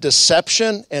spirit of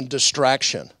deception and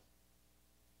distraction.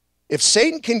 If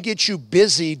Satan can get you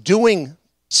busy doing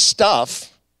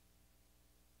stuff,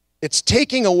 it's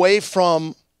taking away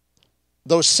from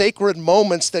those sacred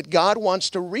moments that God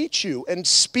wants to reach you and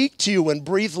speak to you and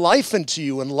breathe life into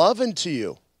you and love into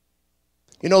you.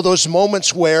 You know, those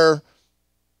moments where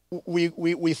we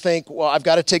think, well, I've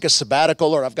got to take a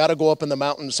sabbatical or I've got to go up in the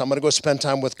mountains. I'm going to go spend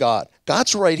time with God.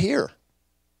 God's right here.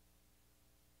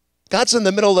 God's in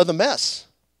the middle of the mess.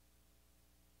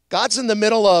 God's in the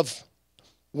middle of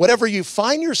whatever you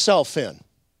find yourself in.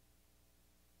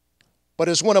 But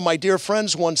as one of my dear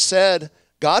friends once said,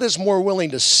 God is more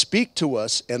willing to speak to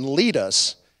us and lead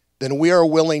us than we are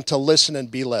willing to listen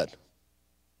and be led.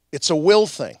 It's a will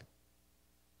thing.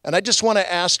 And I just want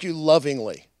to ask you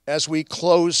lovingly, as we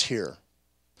close here,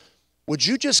 would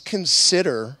you just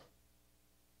consider,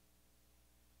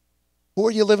 who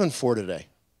are you living for today?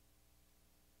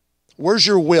 Where's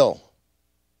your will?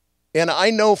 And I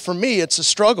know for me, it's a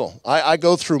struggle. I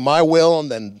go through my will, and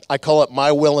then I call it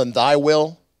my will and thy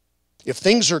will. If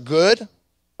things are good,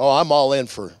 oh, I'm all in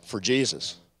for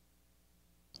Jesus.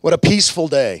 What a peaceful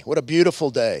day. What a beautiful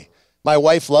day. My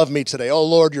wife loved me today. Oh,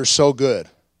 Lord, you're so good.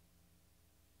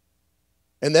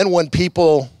 And then when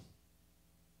people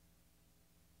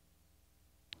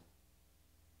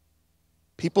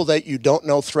that you don't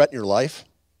know threaten your life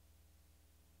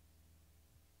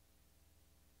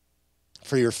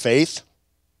for your faith,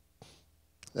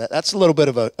 that's a little bit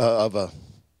of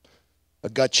a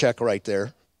gut check right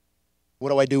there. What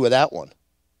do I do with that one?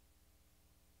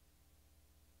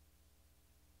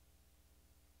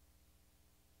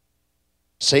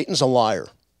 Satan's a liar.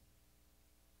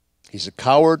 He's a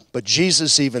coward, but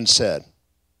Jesus even said,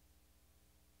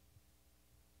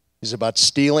 he's about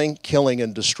stealing, killing,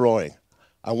 and destroying.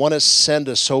 I want to send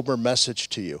a sober message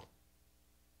to you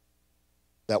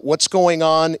that what's going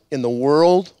on in the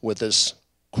world with this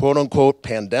quote-unquote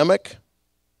pandemic,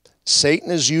 Satan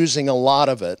is using a lot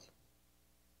of it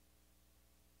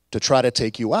to try to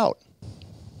take you out.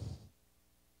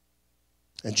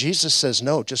 And Jesus says,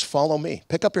 no, just follow me.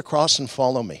 Pick up your cross and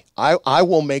follow me. I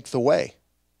will make the way.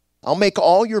 I'll make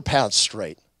all your paths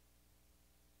straight.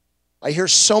 I hear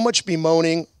so much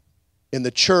bemoaning in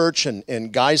the church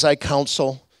and guys I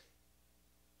counsel.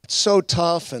 It's so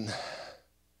tough, and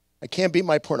I can't beat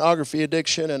my pornography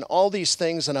addiction and all these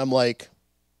things, and I'm like,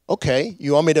 okay,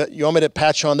 you want me to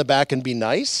pat you on the back and be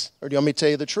nice, or do you want me to tell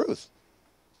you the truth?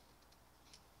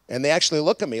 And they actually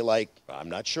look at me like, I'm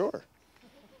not sure.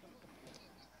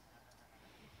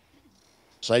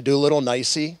 So I do a little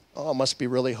nicey. Oh, it must be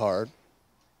really hard.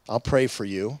 I'll pray for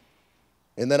you.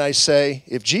 And then I say,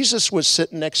 if Jesus was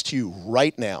sitting next to you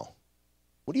right now,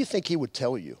 what do you think he would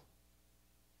tell you?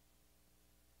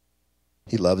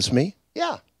 He loves me?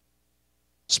 Yeah.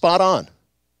 Spot on.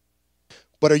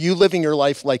 But are you living your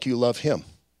life like you love him?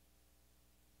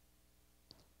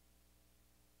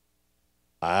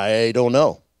 I don't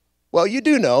know. Well, you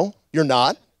do know. You're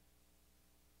not.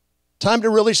 Time to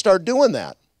really start doing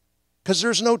that, because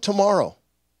there's no tomorrow.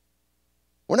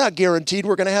 We're not guaranteed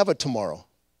we're going to have a tomorrow.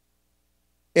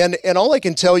 And all I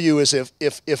can tell you is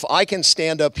if I can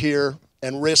stand up here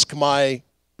and risk my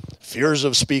fears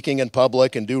of speaking in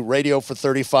public and do radio for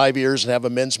 35 years and have a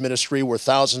men's ministry where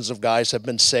thousands of guys have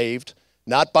been saved,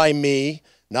 not by me,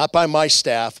 not by my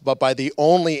staff, but by the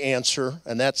only answer,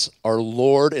 and that's our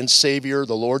Lord and Savior,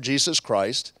 the Lord Jesus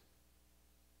Christ.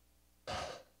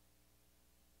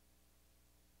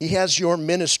 He has your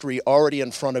ministry already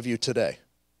in front of you today.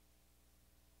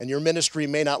 And your ministry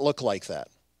may not look like that.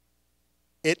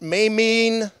 It may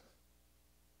mean,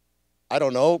 I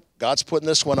don't know, God's putting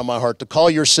this one on my heart, to call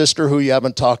your sister who you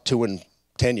haven't talked to in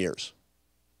 10 years.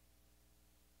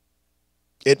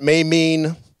 It may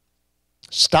mean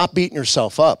stop beating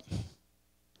yourself up.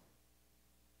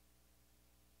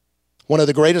 One of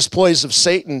the greatest ploys of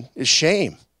Satan is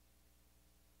shame.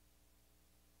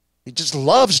 He just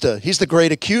loves to, he's the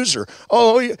great accuser.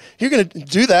 Oh, you're going to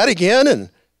do that again?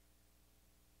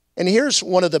 And here's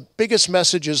one of the biggest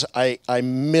messages I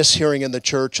miss hearing in the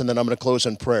church, and then I'm going to close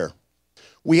in prayer.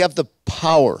 We have the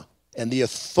power and the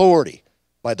authority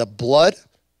by the blood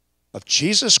of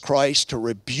Jesus Christ to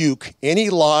rebuke any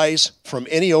lies from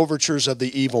any overtures of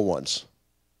the evil ones.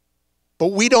 But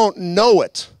we don't know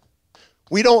it.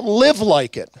 We don't live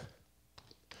like it.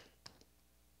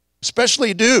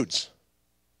 Especially dudes.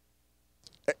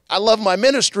 I love my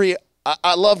ministry.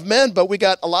 I love men, but we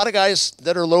got a lot of guys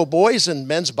that are little boys in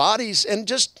men's bodies, and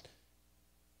just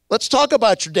let's talk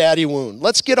about your daddy wound.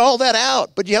 Let's get all that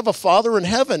out. But you have a Father in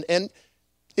heaven, and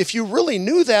if you really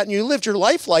knew that and you lived your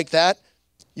life like that,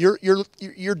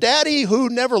 your daddy who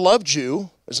never loved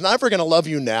you is never going to love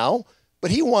you now,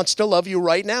 but he wants to love you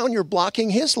right now, and you're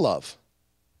blocking his love.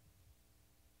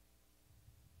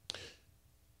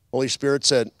 Holy Spirit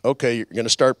said, okay, you're going to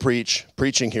start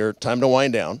preaching here. Time to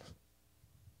wind down.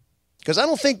 Because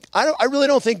I really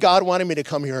don't think God wanted me to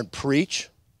come here and preach.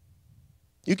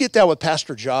 You get that with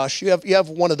Pastor Josh. You have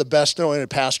one of the best anointed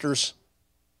pastors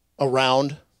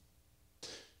around.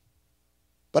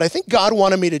 But I think God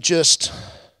wanted me to just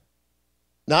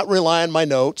not rely on my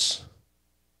notes,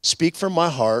 speak from my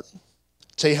heart,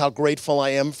 tell you how grateful I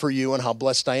am for you and how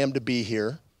blessed I am to be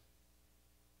here,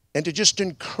 and to just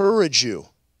encourage you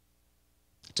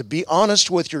to be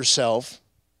honest with yourself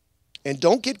and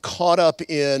don't get caught up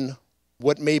in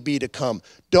what may be to come.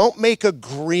 Don't make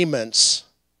agreements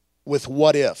with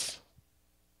what if.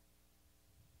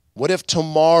 What if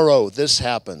tomorrow this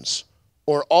happens?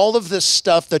 Or all of this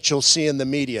stuff that you'll see in the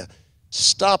media.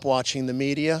 Stop watching the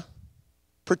media.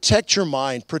 Protect your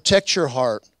mind. Protect your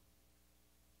heart.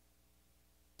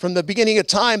 From the beginning of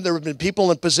time, there have been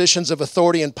people in positions of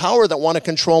authority and power that want to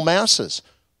control masses.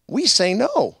 We say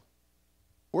no.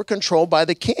 We're controlled by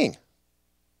the King.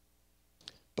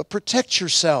 But protect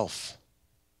yourself.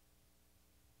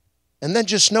 And then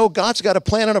just know God's got a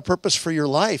plan and a purpose for your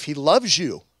life. He loves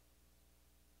you.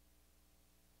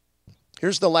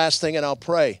 Here's the last thing, and I'll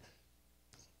pray.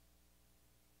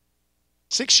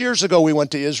 6 years ago, we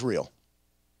went to Israel.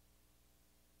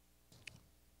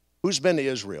 Who's been to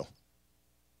Israel?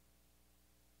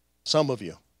 Some of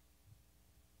you.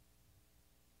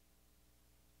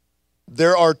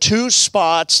 There are two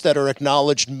spots that are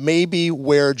acknowledged maybe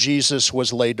where Jesus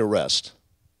was laid to rest.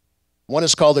 One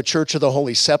is called the Church of the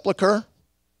Holy Sepulchre.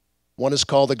 One is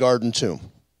called the Garden Tomb.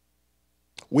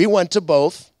 We went to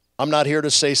both. I'm not here to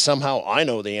say somehow I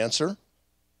know the answer.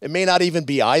 It may not even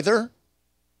be either.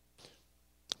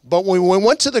 But when we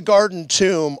went to the Garden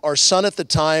Tomb, our son at the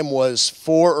time was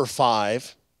 4 or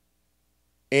 5,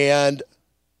 and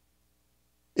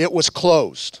it was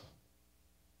closed.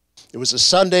 It was a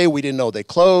Sunday. We didn't know they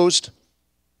closed.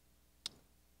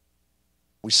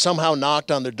 We somehow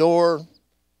knocked on the door.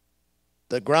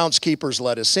 The groundskeepers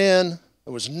let us in.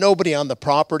 There was nobody on the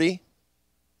property.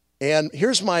 And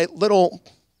here's my little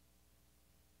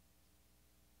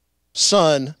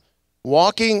son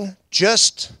walking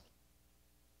just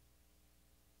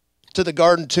to the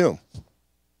Garden Tomb.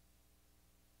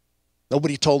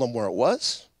 Nobody told him where it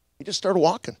was. He just started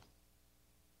walking.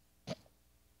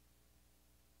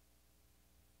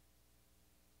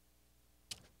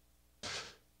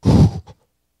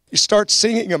 You start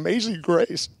singing Amazing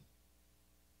Grace.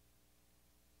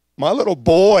 My little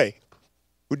boy,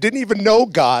 who didn't even know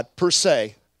God per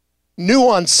se, knew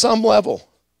on some level.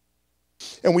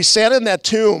 And we sat in that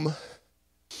tomb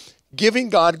giving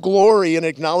God glory and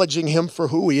acknowledging him for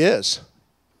who he is.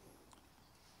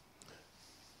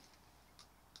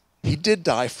 He did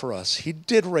die for us. He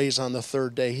did raise on the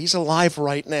third day. He's alive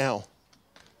right now.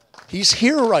 He's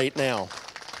here right now.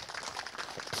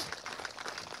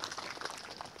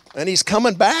 And he's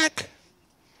coming back.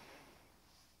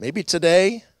 Maybe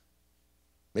today,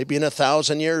 maybe in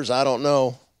 1,000 years, I don't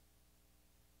know.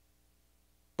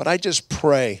 But I just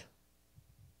pray,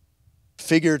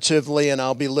 figuratively, and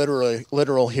I'll be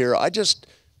literal here. I just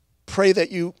pray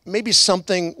that maybe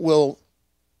something will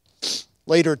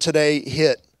later today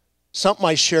hit. Something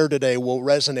I share today will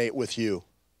resonate with you.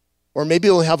 Or maybe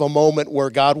we'll have a moment where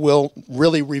God will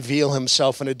really reveal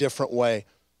himself in a different way.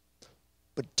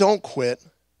 But don't quit.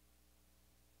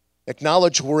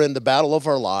 Acknowledge we're in the battle of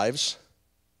our lives.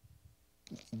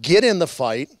 Get in the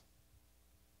fight.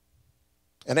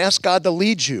 And ask God to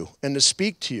lead you and to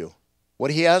speak to you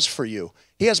what he has for you.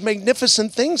 He has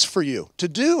magnificent things for you to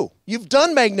do. You've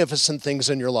done magnificent things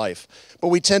in your life, but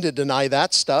we tend to deny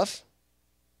that stuff.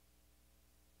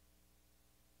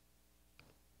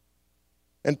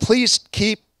 And please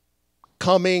keep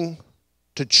coming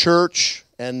to church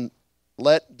and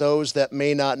let those that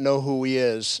may not know who he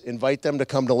is, invite them to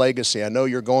come to Legacy. I know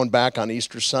you're going back on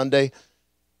Easter Sunday.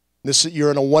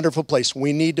 You're in a wonderful place.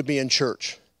 We need to be in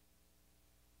church.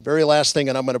 Very last thing,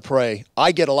 and I'm going to pray.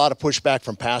 I get a lot of pushback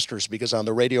from pastors because on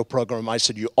the radio program I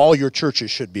said, all your churches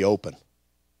should be open.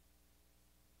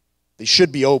 They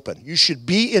should be open. You should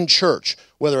be in church,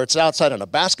 whether it's outside on a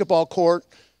basketball court,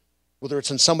 whether it's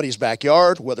in somebody's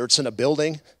backyard, whether it's in a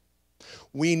building.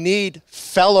 We need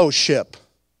fellowship.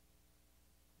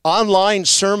 Online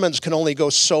sermons can only go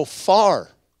so far.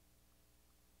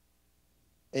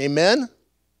 Amen?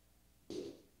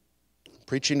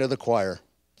 Preaching to the choir.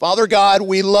 Father God,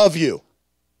 we love you.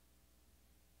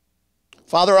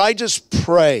 Father, I just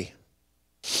pray.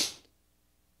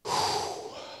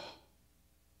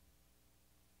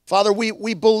 Father,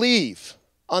 we believe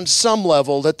on some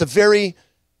level that the very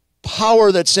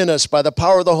power that's in us by the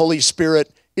power of the Holy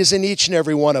Spirit is in each and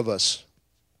every one of us.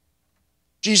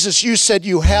 Jesus, you said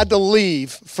you had to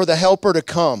leave for the helper to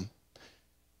come.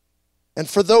 And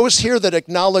for those here that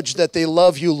acknowledge that they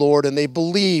love you, Lord, and they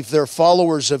believe they're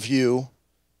followers of you,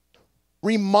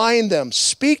 remind them,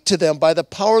 speak to them by the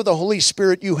power of the Holy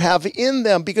Spirit you have in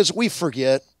them, because we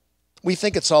forget. We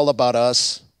think it's all about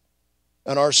us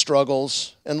and our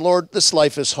struggles. And Lord, this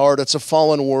life is hard. It's a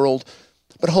fallen world.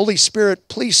 But Holy Spirit,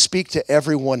 please speak to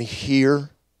everyone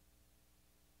here.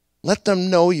 Let them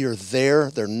know you're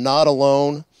there. They're not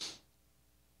alone.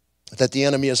 That the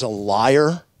enemy is a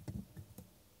liar.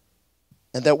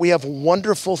 And that we have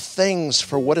wonderful things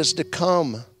for what is to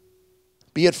come.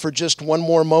 Be it for just one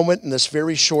more moment in this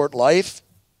very short life,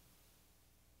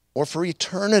 or for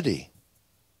eternity.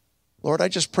 Lord, I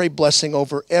just pray blessing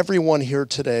over everyone here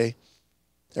today.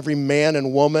 Every man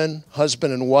and woman,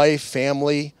 husband and wife,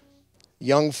 family,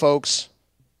 young folks.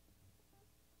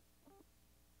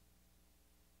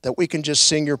 That we can just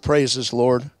sing your praises,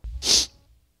 Lord.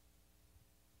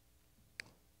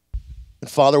 And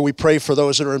Father, we pray for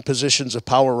those that are in positions of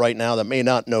power right now that may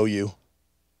not know you.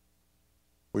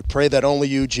 We pray that only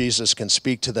you, Jesus, can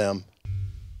speak to them.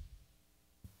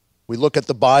 We look at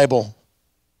the Bible.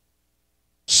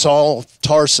 Saul of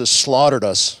Tarsus slaughtered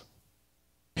us,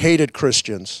 hated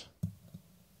Christians,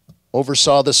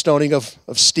 oversaw the stoning of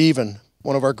Stephen,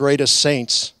 one of our greatest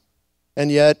saints.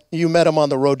 And yet, you met him on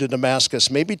the road to Damascus.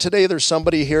 Maybe today there's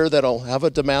somebody here that'll have a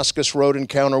Damascus Road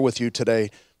encounter with you today.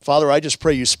 Father, I just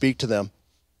pray you speak to them.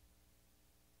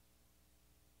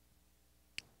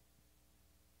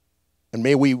 And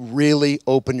may we really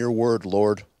open your word,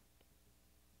 Lord.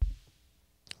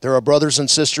 There are brothers and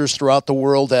sisters throughout the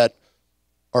world that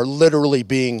are literally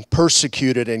being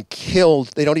persecuted and killed.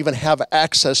 They don't even have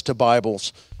access to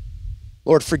Bibles.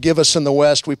 Lord, forgive us in the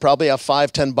West. We probably have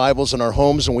 5, 10 Bibles in our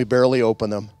homes and we barely open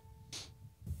them.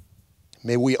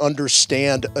 May we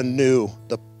understand anew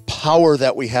the power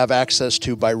that we have access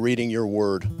to by reading your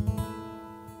word.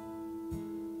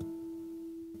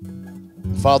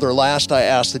 Father, last I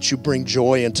ask that you bring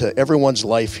joy into everyone's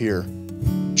life here.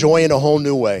 Joy in a whole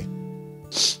new way.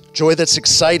 Joy that's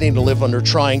exciting to live under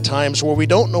trying times where we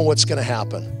don't know what's going to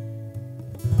happen.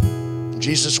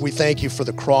 Jesus, we thank you for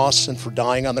the cross and for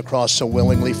dying on the cross so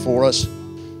willingly for us.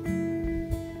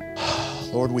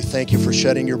 Lord, we thank you for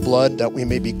shedding your blood that we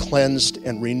may be cleansed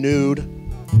and renewed.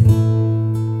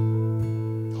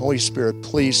 Holy Spirit,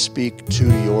 please speak to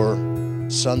your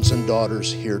sons and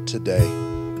daughters here today.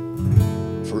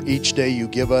 For each day you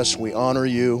give us, we honor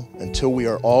you until we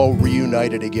are all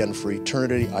reunited again for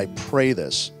eternity. I pray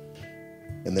this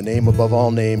in the name above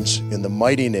all names, in the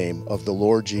mighty name of the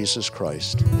Lord Jesus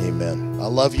Christ. Amen. I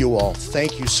love you all.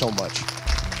 Thank you so much.